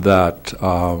find that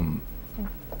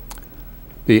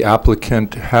the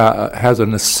applicant has a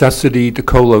necessity to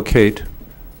co-locate?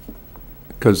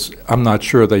 Because I'm not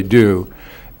sure they do.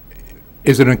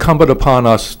 Is it incumbent upon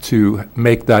us to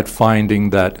make that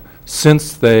finding that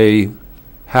since they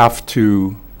have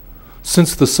to,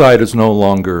 since the site is no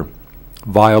longer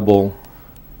viable,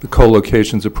 the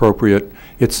co-location's appropriate?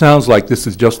 It sounds like this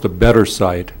is just a better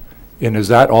site, and is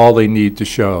that all they need to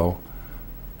show?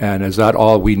 And is that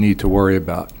all we need to worry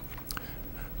about?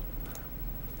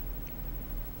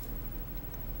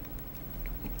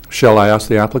 Shall I ask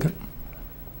the applicant?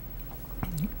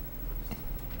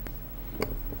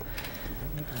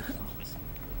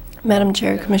 Madam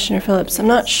Chair, Commissioner Phillips, I'm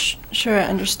not sure I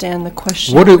understand the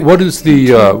question. What is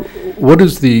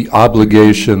the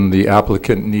obligation the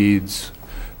applicant needs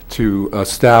to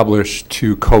establish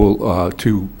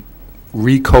to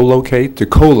re-co-locate, to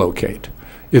co-locate?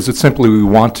 Is it simply we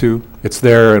want to, it's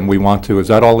there and we want to, is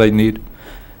that all they need?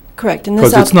 Correct.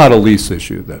 Because it's not a lease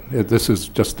issue then. This is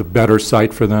just a better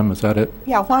site for them, is that it?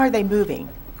 Yeah, why are they moving?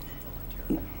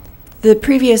 The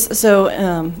previous,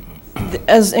 so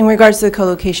as in regards to the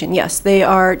co-location, yes, they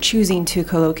are choosing to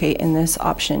co-locate in this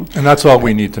option. And that's all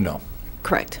we need to know?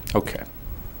 Correct. Okay.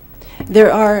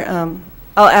 There are,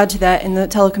 I'll add to that, in the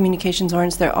telecommunications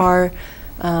ordinance, there are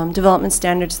development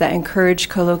standards that encourage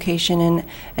co-location,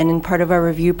 and in part of our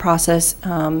review process,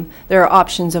 there are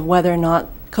options of whether or not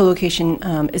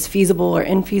co-location is feasible or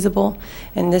infeasible.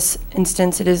 In this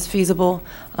instance, it is feasible.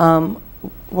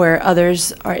 Where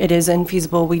others are, it is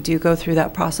infeasible. We do go through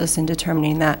that process in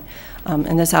determining that.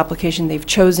 In this application, they've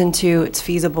chosen to, it's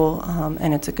feasible,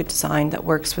 and it's a good design that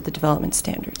works with the development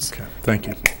standards. Okay, thank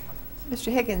you.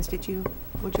 Mr. Higgins,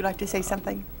 would you like to say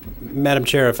something? Madam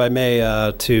Chair, if I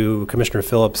may, to Commissioner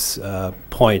Phillips'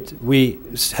 point, we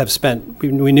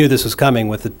knew this was coming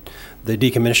with the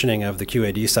decommissioning of the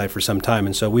QAD site for some time,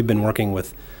 and so we've been working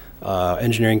with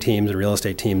engineering teams and real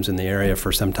estate teams in the area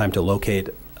for some time to locate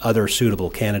other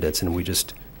suitable candidates, and we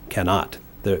just cannot.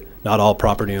 Not all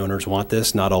property owners want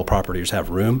this. Not all properties have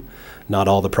room. Not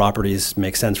all the properties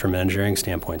make sense from an engineering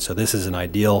standpoint. So this is an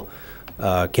ideal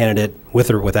candidate with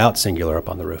or without singular up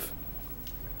on the roof.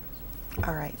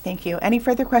 All right, thank you. Any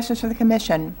further questions from the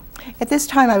commission? At this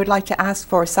time, I would like to ask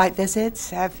for site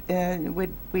visits.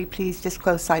 Would we please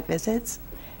disclose site visits?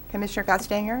 Commissioner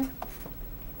Gotstanger?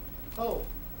 Oh.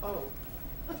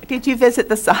 Did you visit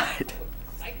the site?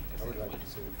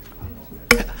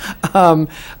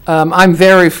 I'm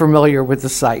very familiar with the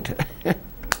site.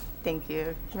 Thank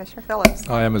you. Commissioner Phillips?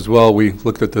 I am as well. We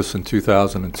looked at this in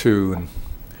 2002 and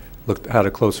had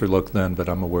a closer look then, but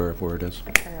I'm aware of where it is.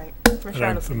 All right. And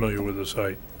I'm familiar with the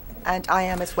site. And I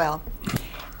am as well.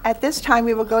 At this time,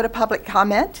 we will go to public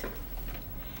comment.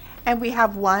 And we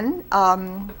have one,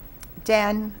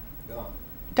 Dan.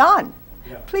 Don,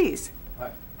 yeah. Please.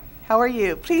 Hi. How are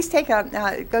you? Please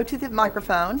go to the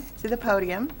microphone, to the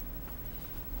podium.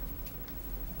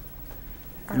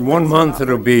 In 1 month,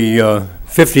 it'll be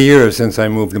 50 years since I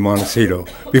moved to Montecito,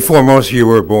 before most of you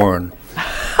were born.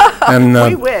 And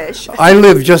we wish. I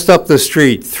live just up the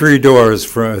street, 3 doors,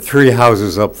 from 3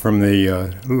 houses up from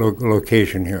the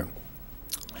location here.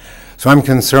 So I'm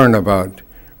concerned about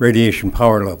radiation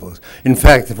power levels. In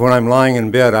fact, when I'm lying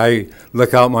in bed, I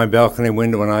look out my balcony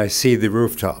window and I see the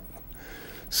rooftop.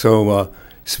 So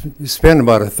spend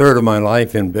about 1/3 of my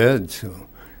life in bed. So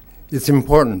it's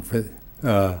important for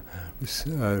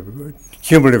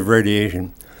cumulative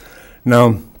radiation.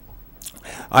 Now,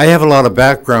 I have a lot of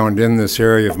background in this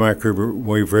area of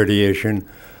microwave radiation.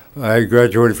 I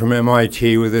graduated from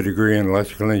MIT with a degree in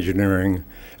electrical engineering,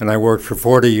 and I worked for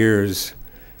 40 years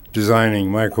designing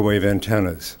microwave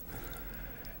antennas.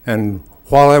 And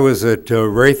while I was at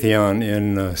Raytheon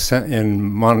in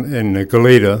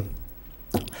Goleta,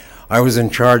 I was in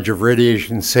charge of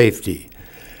radiation safety,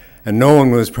 and no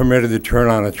one was permitted to turn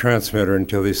on a transmitter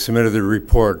until they submitted a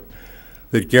report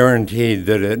that guaranteed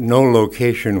that at no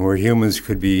location where humans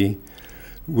could be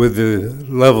would the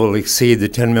level exceed the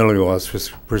 10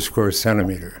 milliwatts per square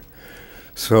centimeter.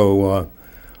 So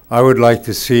I would like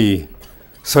to see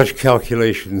such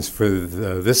calculations for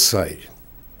this site.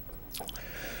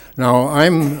 Now,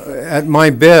 I'm at my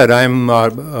bed, I'm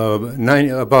about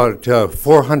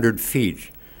 400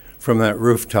 feet from that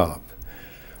rooftop.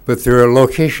 But there are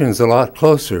locations a lot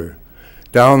closer.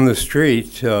 Down the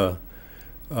street, there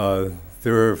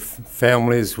are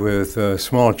families with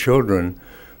small children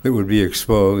that would be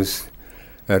exposed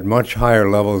at much higher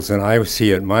levels than I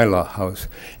see at my house.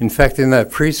 In fact, in that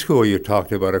preschool you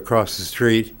talked about across the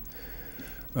street,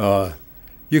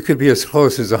 you could be as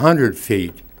close as 100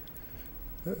 feet,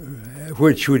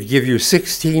 which would give you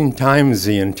 16 times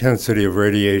the intensity of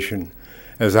radiation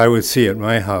as I would see at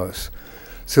my house.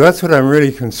 So that's what I'm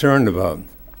really concerned about.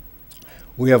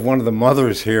 We have one of the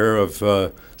mothers here of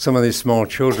some of these small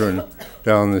children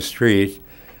down the street,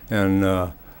 and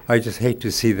I just hate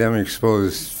to see them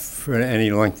exposed for any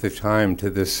length of time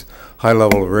to this high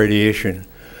level of radiation.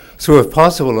 So if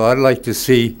possible, I'd like to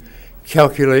see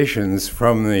calculations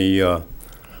from the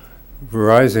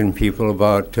Verizon people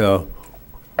about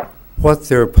what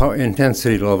their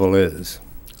intensity level is,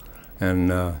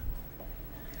 and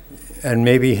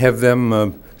maybe have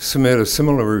them submit a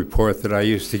similar report that I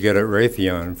used to get at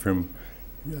Raytheon from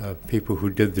people who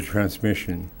did the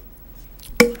transmission.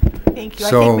 Thank you.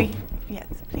 So, I think we, yes,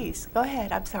 please, go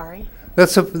ahead. I'm sorry.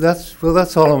 That's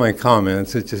all of my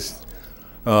comments. It's just,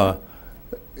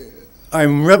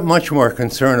 I'm much more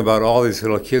concerned about all these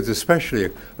little kids, especially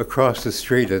across the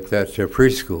street at that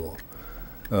preschool.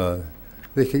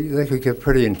 They could get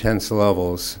pretty intense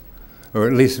levels, or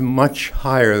at least much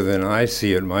higher than I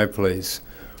see at my place.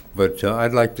 But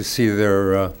I'd like to see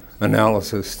their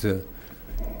analysis to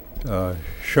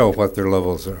show what their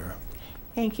levels are.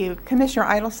 Thank you. Commissioner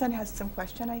Idelson has some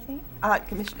question, I think.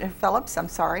 Commissioner Phillips, I'm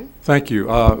sorry. Thank you.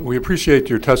 We appreciate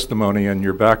your testimony, and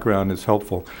your background is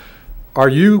helpful. Are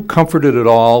you comforted at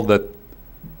all that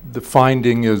the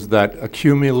finding is that a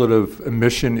cumulative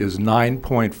emission is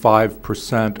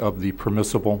 9.5% of the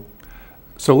permissible?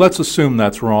 So let's assume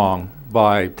that's wrong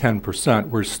by 10%.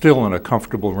 We're still in a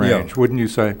comfortable range, wouldn't you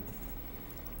say?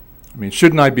 I mean,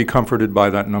 shouldn't I be comforted by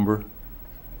that number?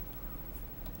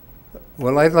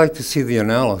 Well, I'd like to see the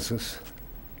analysis.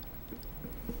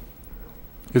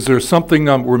 Is there something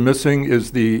we're missing?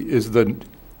 It's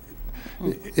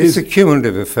a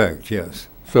cumulative effect, yes.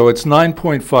 So it's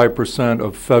 9.5%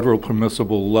 of federal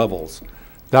permissible levels.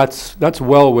 That's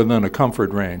well within a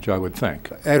comfort range, I would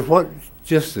think. At what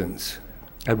distance?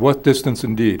 At what distance,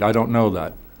 indeed? I don't know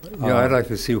that. Yeah, I'd like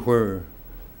to see where.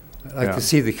 I'd like to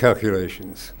see the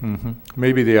calculations. Mm-hmm.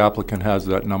 Maybe the applicant has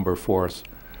that number for us.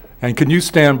 And can you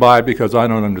stand by, because I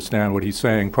don't understand what he's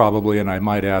saying probably, and I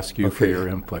might ask you for your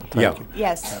input. Thank you.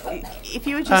 Yes. If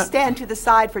you would just stand to the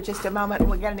side for just a moment,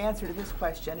 we'll get an answer to this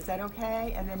question. Is that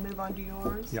okay? And then move on to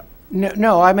yours? Yeah.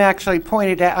 No, I'm actually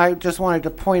I just wanted to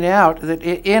point out that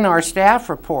in our staff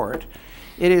report,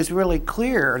 it is really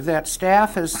clear that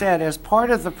staff has said, as part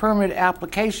of the permit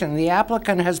application, the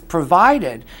applicant has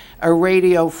provided a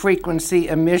radio frequency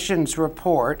emissions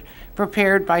report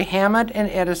prepared by Hammond and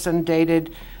Edison,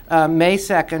 dated May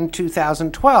 2nd,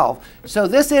 2012. So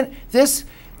this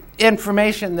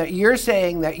information that you're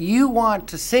saying that you want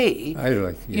to see,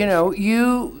 you know,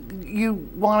 you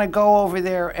want to go over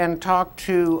there and talk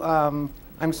to,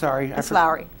 I'm sorry. Ms.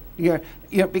 Lowry.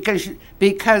 Yeah,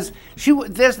 because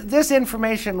this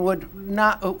information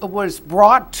was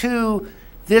brought to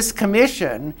this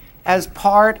commission as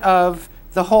part of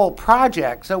the whole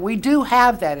project. So we do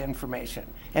have that information,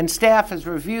 and staff has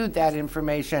reviewed that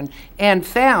information and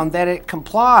found that it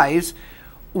complies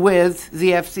with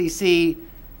the FCC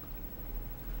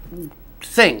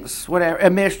things, whatever,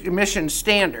 emission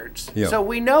standards. Yeah. So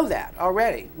we know that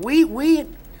already.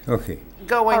 Okay.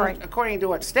 According to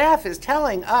what staff is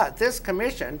telling us, this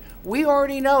commission, we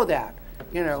already know that,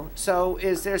 you know. So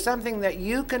is there something that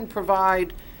you can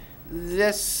provide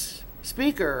this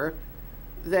speaker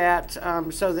that,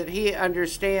 so that he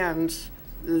understands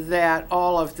that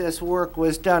all of this work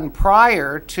was done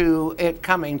prior to it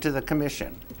coming to the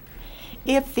commission?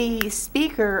 If the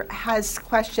speaker has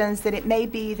questions, then it may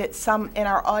be that some in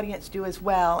our audience do as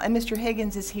well. And Mr.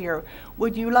 Higgins is here.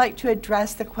 Would you like to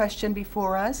address the question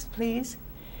before us, please?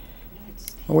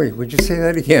 Oh, wait, would you say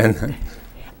that again?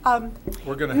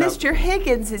 Mr.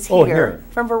 Higgins is here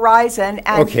from Verizon,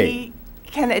 and Okay.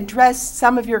 can address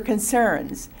some of your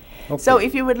concerns. Okay. So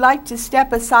if you would like to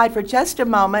step aside for just a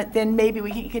moment, then maybe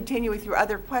we can continue with your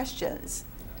other questions.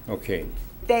 Okay.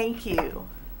 Thank you.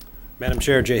 Madam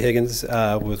Chair, Jay Higgins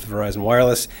with Verizon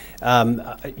Wireless.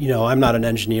 You know, I'm not an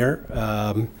engineer,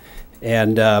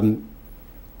 and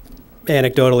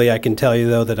anecdotally, I can tell you,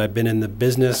 though, that I've been in the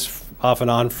business off and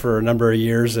on for a number of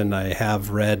years, and I have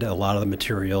read a lot of the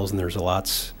materials, and there's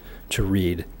lots to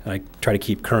read. And I try to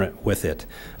keep current with it.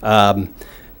 None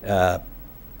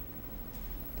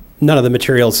of the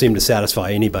materials seem to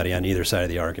satisfy anybody on either side of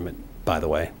the argument, by the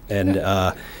way. And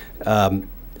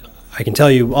I can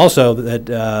tell you also that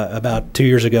about 2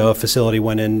 years ago, a facility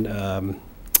went in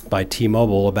by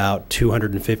T-Mobile about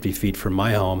 250 feet from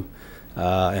my home,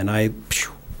 and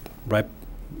right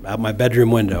out my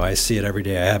bedroom window, I see it every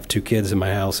day. I have 2 kids in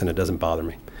my house, and it doesn't bother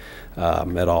me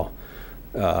at all.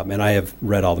 And I have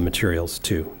read all the materials,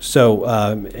 too. So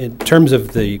in terms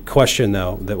of the question,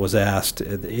 though, that was asked,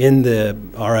 in the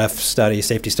RF study,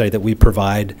 safety study that we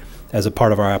provide as a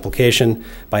part of our application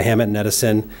by Hammett and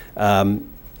Edison,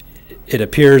 it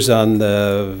appears in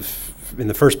the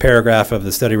first paragraph of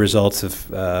the study results, if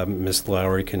Ms.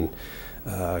 Lowry can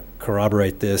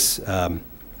corroborate this,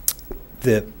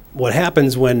 what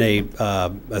happens when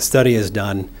a study is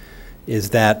done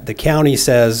is that the county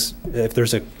says, if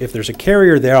there's a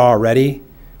carrier there already,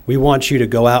 we want you to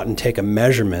go out and take a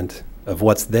measurement of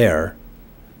what's there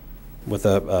with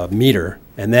a meter,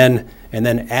 and then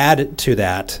add to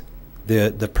that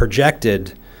the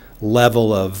projected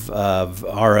level of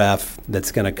RF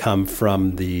that's going to come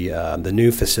from the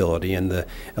new facility. And the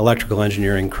electrical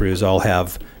engineering crews all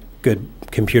have good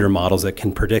computer models that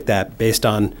can predict that based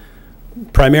on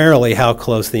primarily how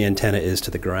close the antenna is to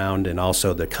the ground and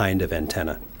also the kind of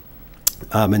antenna.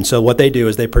 And so what they do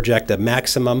is they project a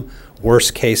maximum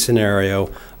worst case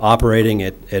scenario operating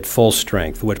at full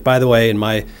strength, which, by the way, in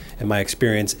my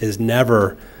experience, is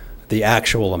never the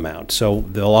actual amount. So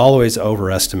they'll always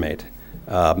overestimate.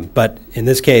 But in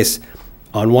this case,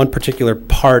 on one particular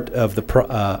part of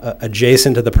the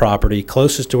adjacent to the property,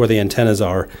 closest to where the antennas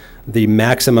are, the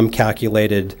maximum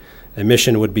calculated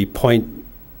emission would be 0.051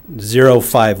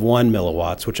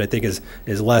 milliwatts, which I think is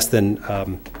less than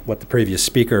what the previous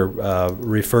speaker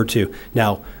referred to.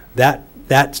 Now,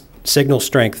 that signal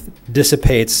strength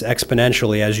dissipates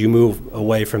exponentially as you move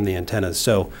away from the antennas.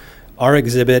 So our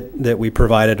exhibit that we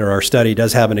provided, or our study,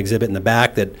 does have an exhibit in the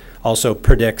back that also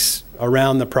predicts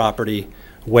around the property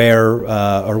where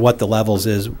or what the levels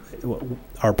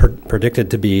are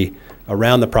predicted to be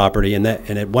around the property, and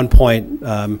at one point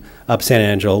up San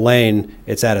Angelo Lane,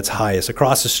 it's at its highest.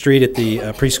 Across the street at the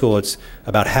preschool, it's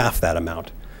about half that amount,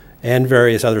 and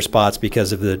various other spots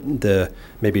because of the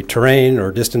maybe terrain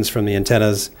or distance from the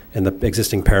antennas and the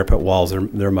existing parapet walls.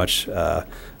 They're much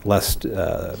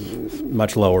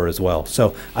much lower as well.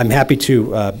 So I'm happy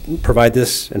to provide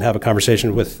this and have a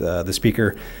conversation with the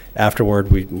speaker afterward.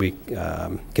 We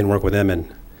can work with him and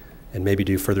maybe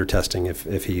do further testing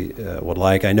if he would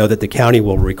like. I know that the county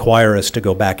will require us to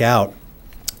go back out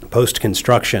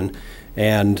post-construction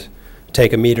and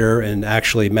take a meter and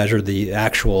actually measure the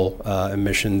actual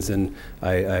emissions, and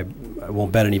I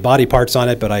won't bet any body parts on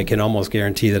it, but I can almost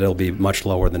guarantee that it'll be much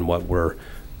lower than what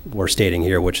we're stating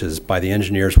here, which is, by the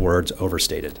engineer's words,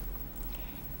 overstated.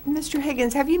 Mr.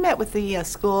 Higgins, have you met with the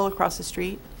school across the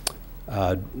street?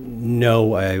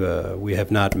 No, we have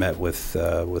not met with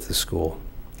the school.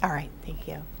 All right, thank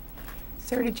you.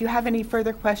 Sir, did you have any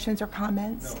further questions or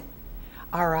comments? No.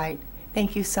 All right,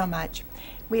 thank you so much.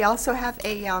 We also have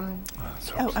a,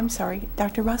 I'm sorry,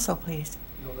 Dr. Russell, please.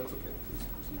 No, that's okay. Please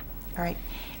proceed. All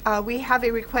right. We have a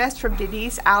request from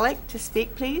Denise Alec to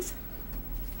speak, please.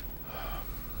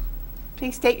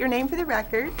 Please state your name for the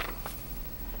record.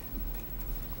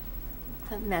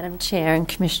 Madam Chair and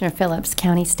Commissioner Phillips,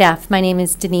 County staff, my name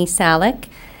is Denise Alec,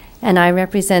 and I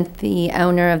represent the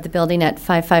owner of the building at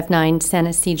 559 San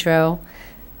Isidro,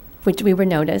 which we were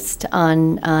noticed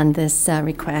on this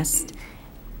request.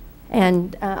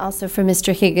 And also for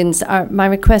Mr. Higgins, my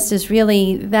request is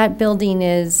really, that building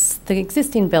is, the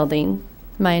existing building,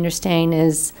 my understanding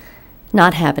is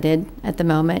not habited at the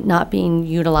moment, not being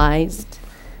utilized,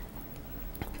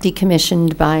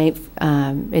 decommissioned by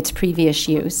its previous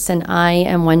use. And I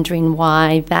am wondering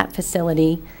why that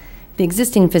facility, the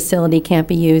existing facility, can't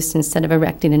be used instead of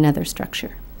erecting another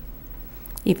structure.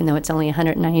 Even though it's only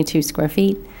 192 square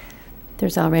feet,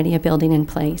 there's already a building in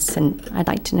place, and I'd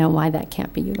like to know why that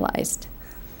can't be utilized.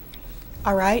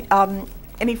 All right.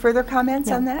 Any further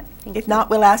comments on that? If not,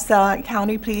 we'll ask the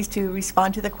county, please, to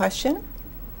respond to the question.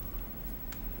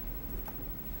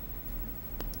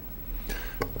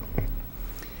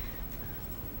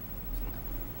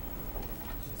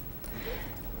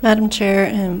 Madam Chair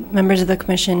and members of the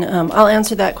Commission, I'll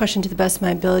answer that question to the best of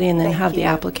my ability and then Thank have the you.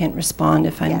 applicant respond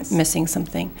if I'm Yes. missing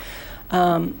something.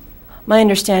 My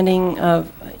understanding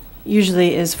of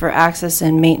usually is for access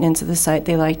and maintenance of the site,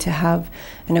 they like to have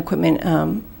an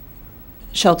equipment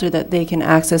shelter that they can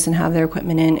access and have their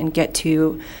equipment in and get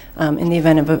to in the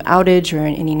event of an outage or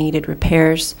any needed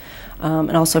repairs,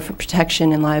 and also for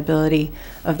protection and liability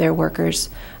of their workers.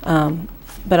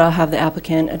 But I'll have the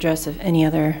applicant address if any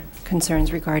other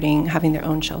concerns regarding having their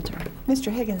own shelter.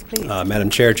 Mr. Higgins, please. Madam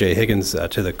Chair, Jay Higgins,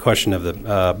 to the question of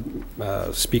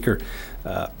the speaker.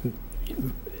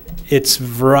 It's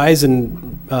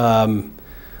Verizon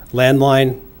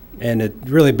landline, and it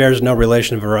really bears no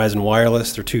relation to Verizon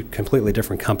Wireless. They're two completely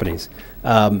different companies.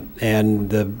 And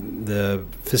the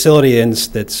facility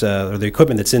that's or the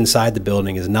equipment that's inside the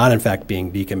building is not in fact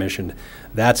being decommissioned.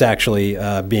 That's actually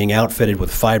being outfitted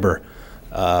with fiber,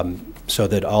 so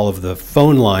that all of the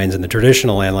phone lines and the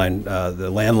traditional landline,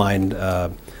 the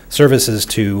landline services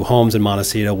to homes in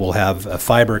Montecito will have a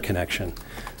fiber connection.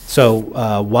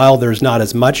 So while there's not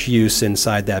as much use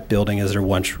inside that building as there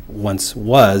once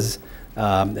was,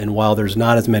 and while there's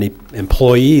not as many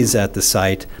employees at the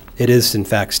site, it is in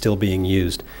fact still being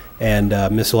used. And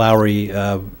Ms. Lowry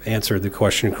answered the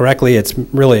question correctly. It's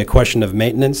really a question of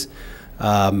maintenance.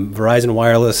 Verizon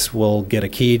Wireless will get a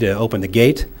key to open the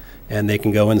gate, and they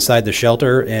can go inside the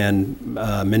shelter and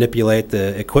manipulate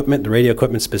the equipment, the radio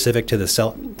equipment specific to the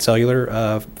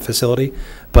cellular facility,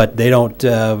 but they don't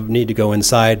need to go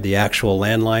inside the actual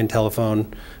landline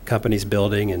telephone company's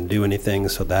building and do anything,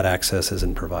 so that access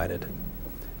isn't provided.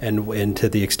 And to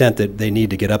the extent that they need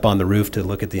to get up on the roof to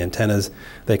look at the antennas,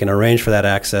 they can arrange for that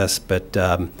access, but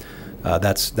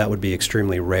that would be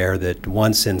extremely rare that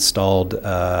once installed,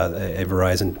 a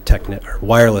Verizon or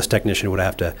wireless technician would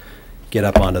have to get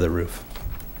up onto the roof.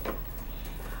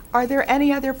 Are there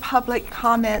any other public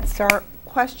comments or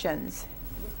questions?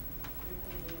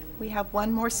 We have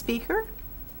one more speaker.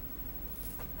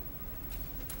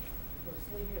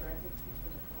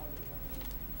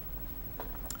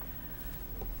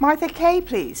 Martha Kay,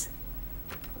 please.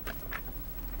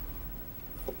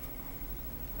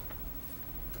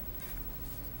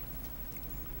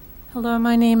 Hello,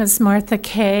 my name is Martha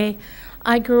Kay.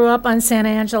 I grew up on Santa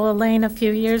Angela Lane a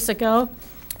few years ago.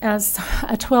 As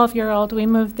a 12-year-old, we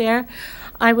moved there.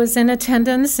 I was in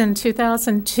attendance in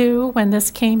 2002 when this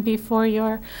came before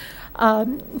your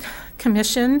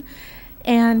commission,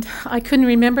 and I couldn't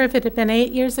remember if it had been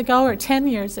 8 years ago or 10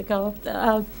 years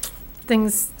ago.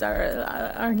 Things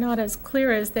are not as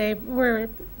clear as they were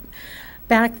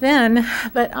back then,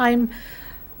 but I'm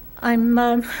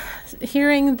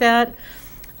hearing that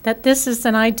this is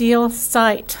an ideal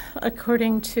site,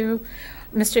 according to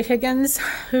Mr. Higgins,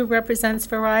 who represents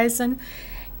Verizon.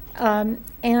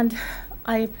 And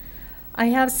I've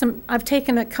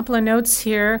taken a couple of notes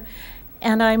here,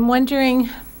 and I'm wondering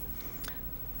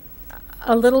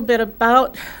a little bit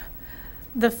about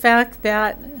the fact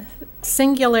that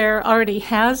Singular already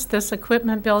has this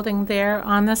equipment building there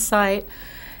on the site,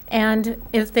 and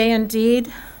if they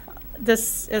indeed,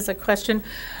 this is a question,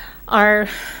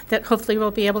 that hopefully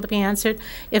will be able to be answered.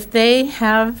 If they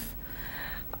have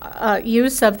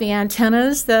use of the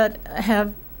antennas that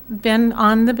have been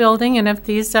on the building, and if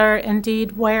these are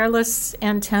indeed wireless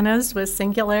antennas with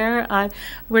Singular,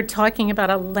 we're talking about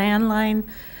a landline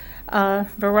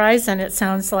Verizon, it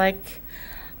sounds like,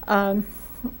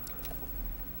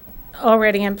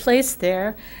 already in place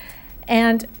there.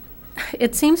 And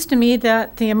it seems to me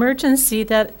that the emergency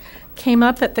that came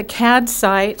up at the CAD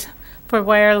site for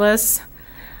wireless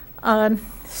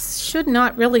should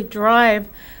not really drive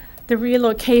the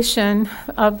relocation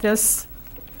of this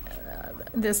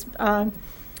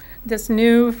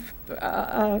new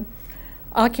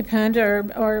occupant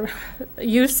or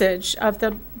usage of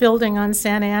the building on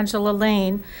Santa Angela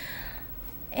Lane.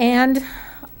 And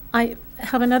I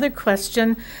have another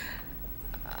question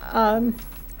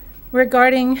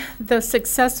regarding the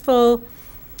successful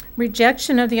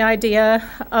rejection of the idea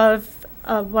of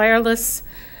a wireless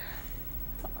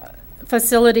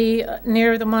facility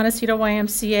near the Montecito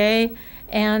YMCA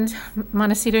and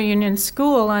Montecito Union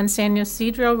School on San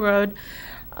Ysidro Road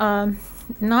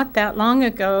not that long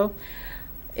ago.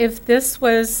 If this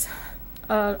was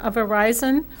a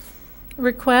Verizon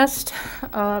request,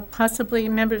 possibly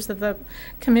members of the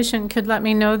commission could let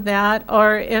me know that,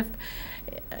 or if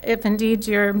indeed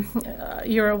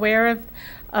you're aware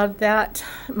of that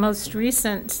most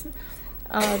recent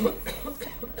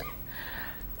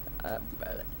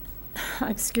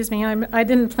excuse me, I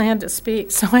didn't plan to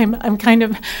speak, so I'm kind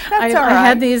of, I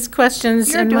had these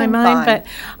questions in my mind, but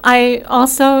I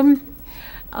also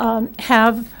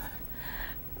have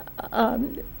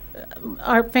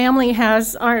our family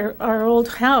has our old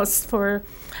house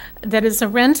that is a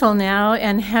rental now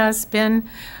and has been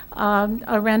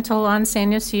a rental on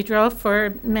San Ysidro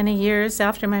for many years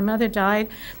after my mother died.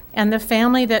 And the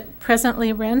family that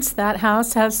presently rents that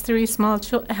house has two small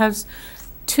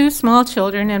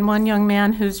children and one young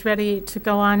man who's ready to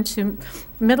go on to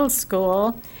middle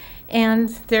school. And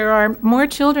there are more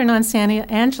children on Santa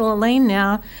Angela Lane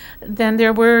now than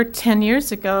there were 10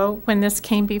 years ago when this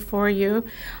came before you.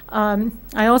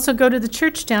 I also go to the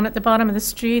church down at the bottom of the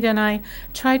street, and I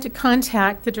tried to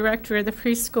contact the director of the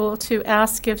preschool to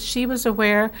ask if she was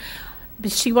aware.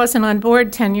 She wasn't on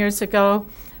board 10 years ago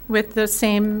with the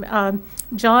same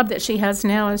job that she has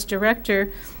now as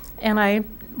director, and I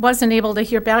wasn't able to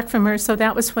hear back from her, so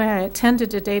that was why I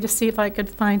attended today, to see if I could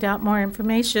find out more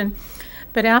information.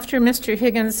 But after Mr.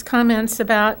 Higgins' comments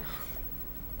about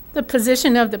the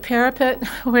position of the parapet,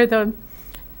 where the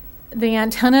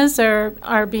antennas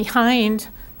are behind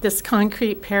this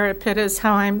concrete parapet, is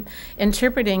how I'm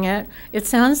interpreting it, it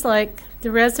sounds like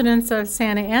the residents of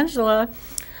Santa Angela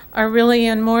are really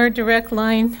in more direct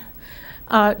line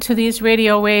to these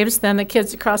radio waves than the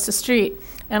kids across the street.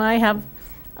 And I have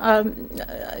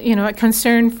a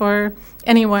concern for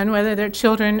anyone, whether they're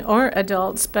children or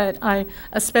adults, but I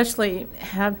especially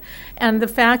have, and the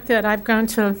fact that I've grown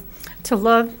to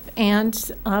love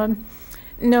and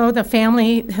know the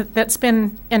family that's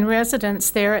been in residence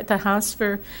there at the house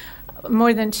for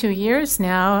more than 2 years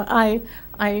now.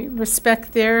 I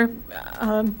respect their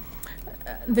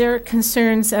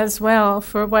concerns as well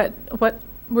for what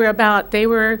we're about. They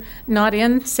were not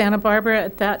in Santa Barbara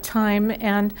at that time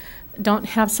and don't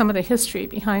have some of the history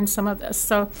behind some of this.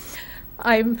 So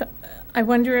I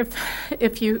wonder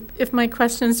if my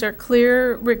questions are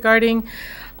clear regarding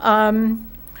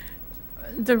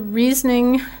the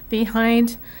reasoning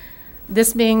behind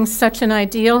this being such an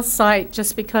ideal site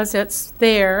just because it's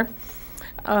there,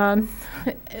 and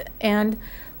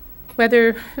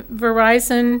whether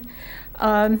Verizon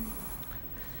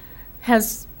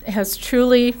has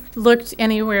truly looked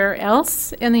anywhere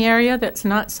else in the area that's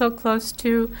not so close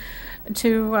to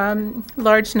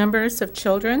large numbers of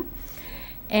children,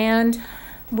 and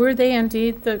were they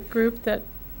indeed the group that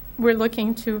we're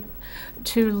looking to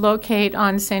locate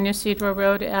on San Ysidro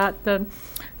Road at the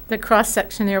cross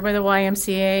section there where the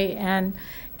YMCA and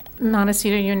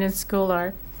Montecito Union School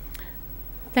are.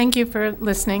 Thank you for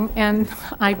listening, and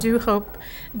I do hope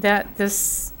that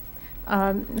this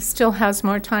still has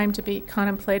more time to be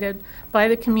contemplated by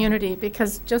the community,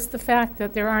 because just the fact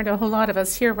that there aren't a whole lot of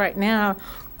us here right now,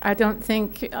 I don't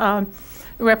think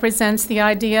represents the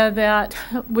idea that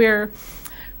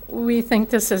we think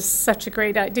this is such a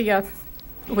great idea,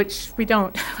 which we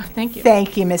don't. Thank you.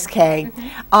 Thank you, Ms. Kay.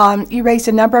 You raised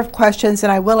a number of questions,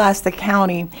 and I will ask the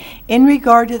county in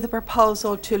regard to the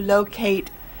proposal to locate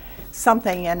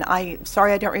something, and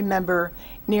sorry I don't remember,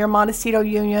 near Montecito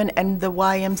Union and the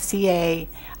YMCA.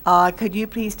 Could you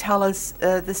please tell us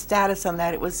the status on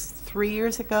that? It was 3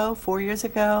 years ago, 4 years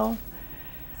ago?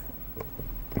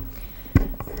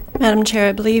 Madam Chair,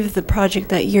 I believe the project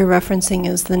that you're referencing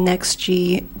is the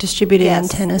NextG distributed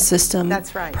antenna system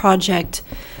project.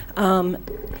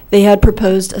 They had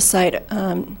proposed a site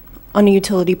on a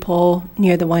utility pole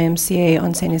near the YMCA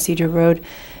on San Ysidro Road,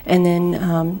 and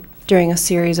then during a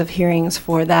series of hearings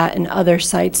for that and other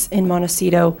sites in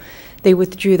Montecito, they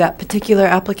withdrew that particular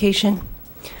application.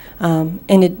 And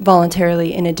it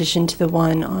voluntarily, in addition to the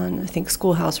one on, I think,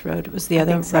 Schoolhouse Road was the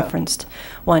other referenced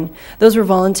one. Those were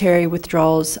voluntary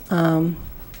withdrawals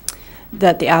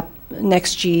that the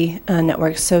NextG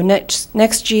network. So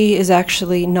NextG is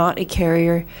actually not a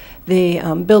carrier. They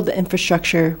build the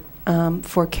infrastructure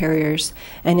for carriers.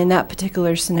 And in that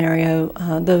particular scenario,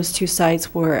 those two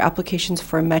sites were applications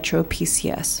for Metro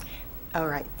PCS. All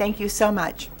right. Thank you so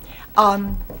much.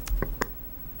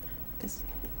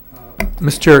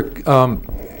 Ms. Chair,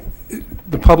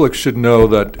 the public should know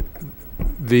that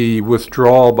the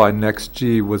withdrawal by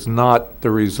NextG was not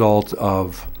the result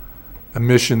of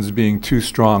emissions being too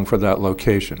strong for that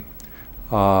location.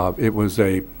 It was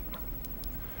a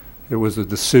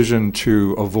decision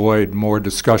to avoid more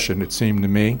discussion, it seemed to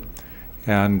me,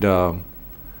 and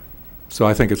so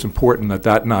I think it's important that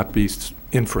that not be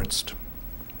inferenced.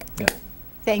 Yeah.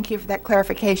 Thank you for that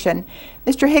clarification.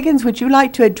 Mr. Higgins, would you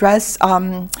like to address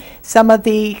some of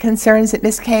the concerns that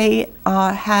Ms. Kay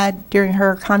had during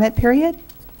her comment period?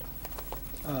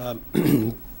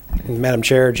 Madam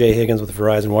Chair, Jay Higgins with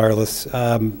Verizon Wireless.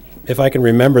 If I can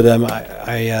remember them,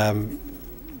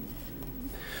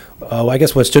 I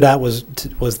guess what stood out was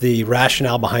the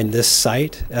rationale behind this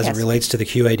site as Yes. it relates to the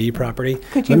QAD property.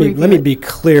 Could you let me review let me it? be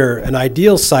clear. An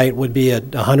ideal site would be a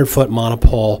 100-foot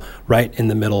monopole right in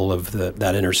the middle of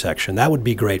that intersection. That would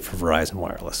be great for Verizon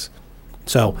Wireless.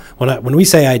 So when we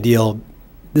say ideal,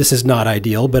 this is not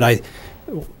ideal, but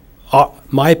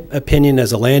my opinion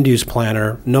as a land use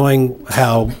planner, knowing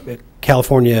how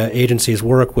California agencies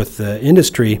work with the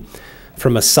industry,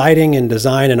 from a siting and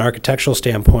design and architectural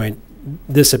standpoint,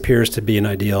 this appears to be an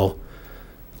ideal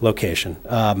location.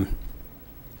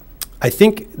 I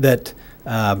think that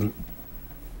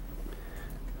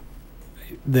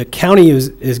the county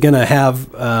is going to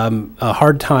have a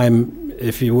hard time,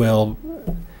 if you will,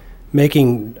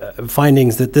 making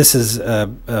findings that this is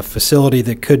a facility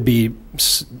that could be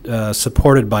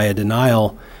supported by a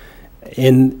denial,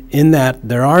 in that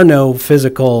there are no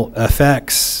physical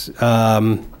effects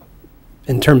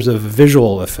in terms of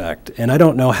visual effect. And I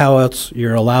don't know how else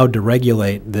you're allowed to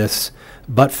regulate this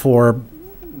but for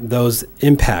those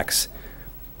impacts.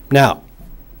 Now,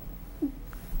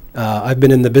 I've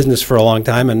been in the business for a long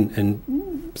time,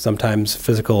 and sometimes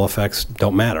physical effects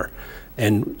don't matter.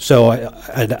 And so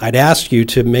I'd ask you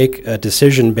to make a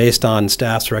decision based on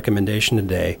staff's recommendation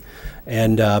today,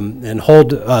 and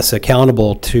hold us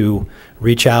accountable to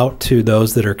reach out to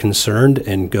those that are concerned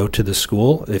and go to the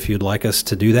school if you'd like us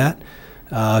to do that,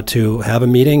 to have a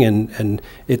meeting. And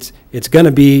it's going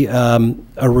to be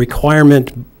a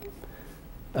requirement,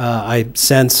 I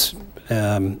sense,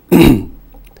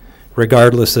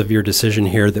 regardless of your decision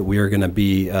here, that we are going to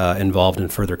be involved in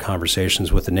further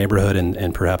conversations with the neighborhood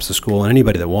and perhaps the school and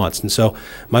anybody that wants. And so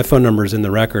my phone number is in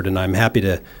the record, and I'm happy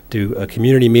to do a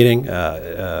community meeting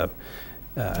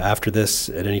after this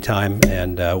at any time.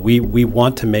 And we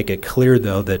want to make it clear,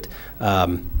 though, that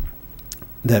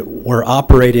that we're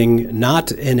operating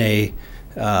not in a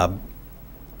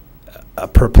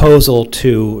proposal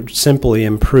to simply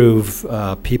improve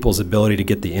people's ability to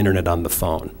get the internet on the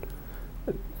phone.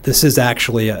 This is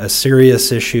actually a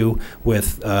serious issue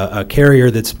with a carrier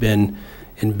that's been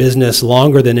in business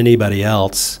longer than anybody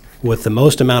else, with the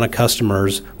most amount of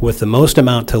customers, with the most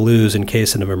amount to lose in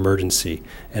case of an emergency.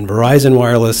 And Verizon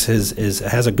Wireless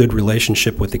has a good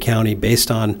relationship with the county based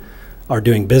on our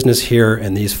doing business here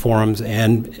in these forums,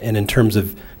 and in terms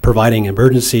of providing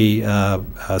emergency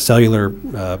cellular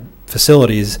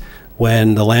facilities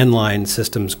when the landline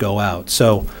systems go out.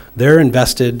 So they're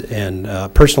invested,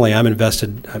 and personally I'm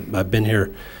invested. I've been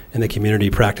here in the community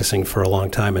practicing for a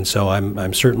long time, and so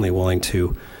I'm certainly willing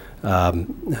to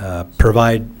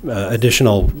provide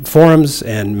additional forums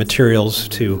and materials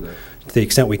to the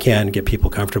extent we can get people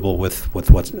comfortable with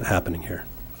what's happening here.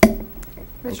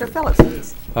 Mr. Phillips,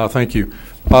 please. Thank you.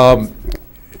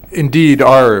 Indeed,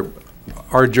 our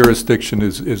jurisdiction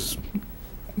is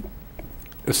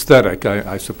aesthetic,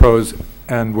 I suppose,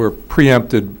 and we're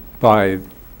preempted by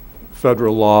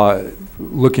federal law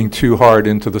looking too hard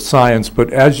into the science.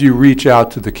 But as you reach out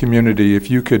to the community,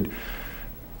 if you could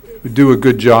do a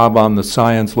good job on the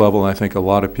science level, I think a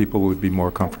lot of people would be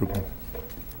more comfortable.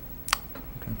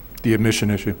 Okay. The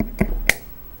admission issue.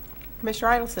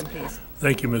 Commissioner Idelson, please.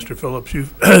 Thank you, Mr. Phillips.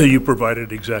 You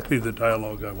provided exactly the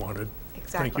dialogue I wanted.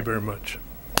 Exactly. Thank you very much.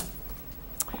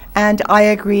 And I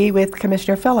agree with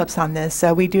Commissioner Phillips on this.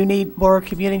 So we do need more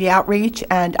community outreach,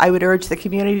 and I would urge the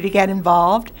community to get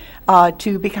involved,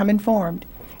 to become informed.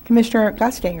 Commissioner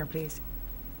Gustinger, please.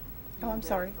 Oh, I'm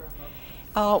sorry.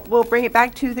 We'll bring it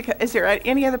back to the, is there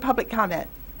any other public comment?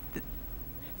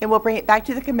 Then we'll bring it back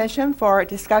to the commission for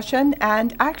discussion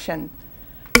and action.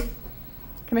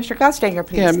 Commissioner Gustinger,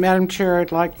 please. Yeah, Madam Chair,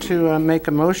 I'd like to make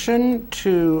a motion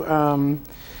to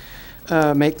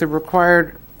make the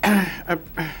required,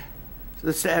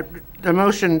 the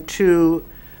motion to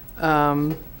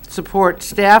support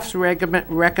staff's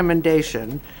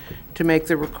recommendation to make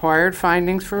the required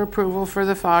findings for approval for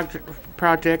the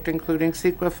project, including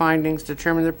CEQA findings,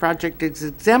 determine the project is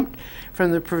exempt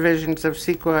from the provisions of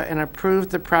CEQA, and approve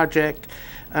the project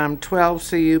 12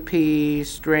 CUP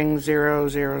string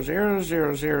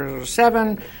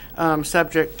 0000007,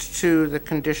 subject to the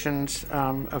conditions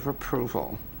of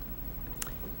approval.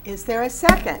 Is there a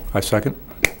second? I second.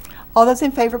 All those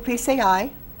in favor, please say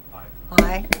aye. Aye.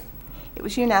 Aye. It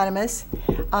was unanimous.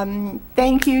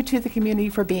 Thank you to the community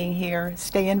for being here.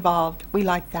 Stay involved. We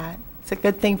like that. It's a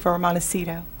good thing for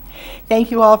Montecito.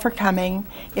 Thank you all for coming.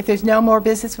 If there's no more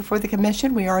business before the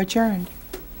commission, we are adjourned.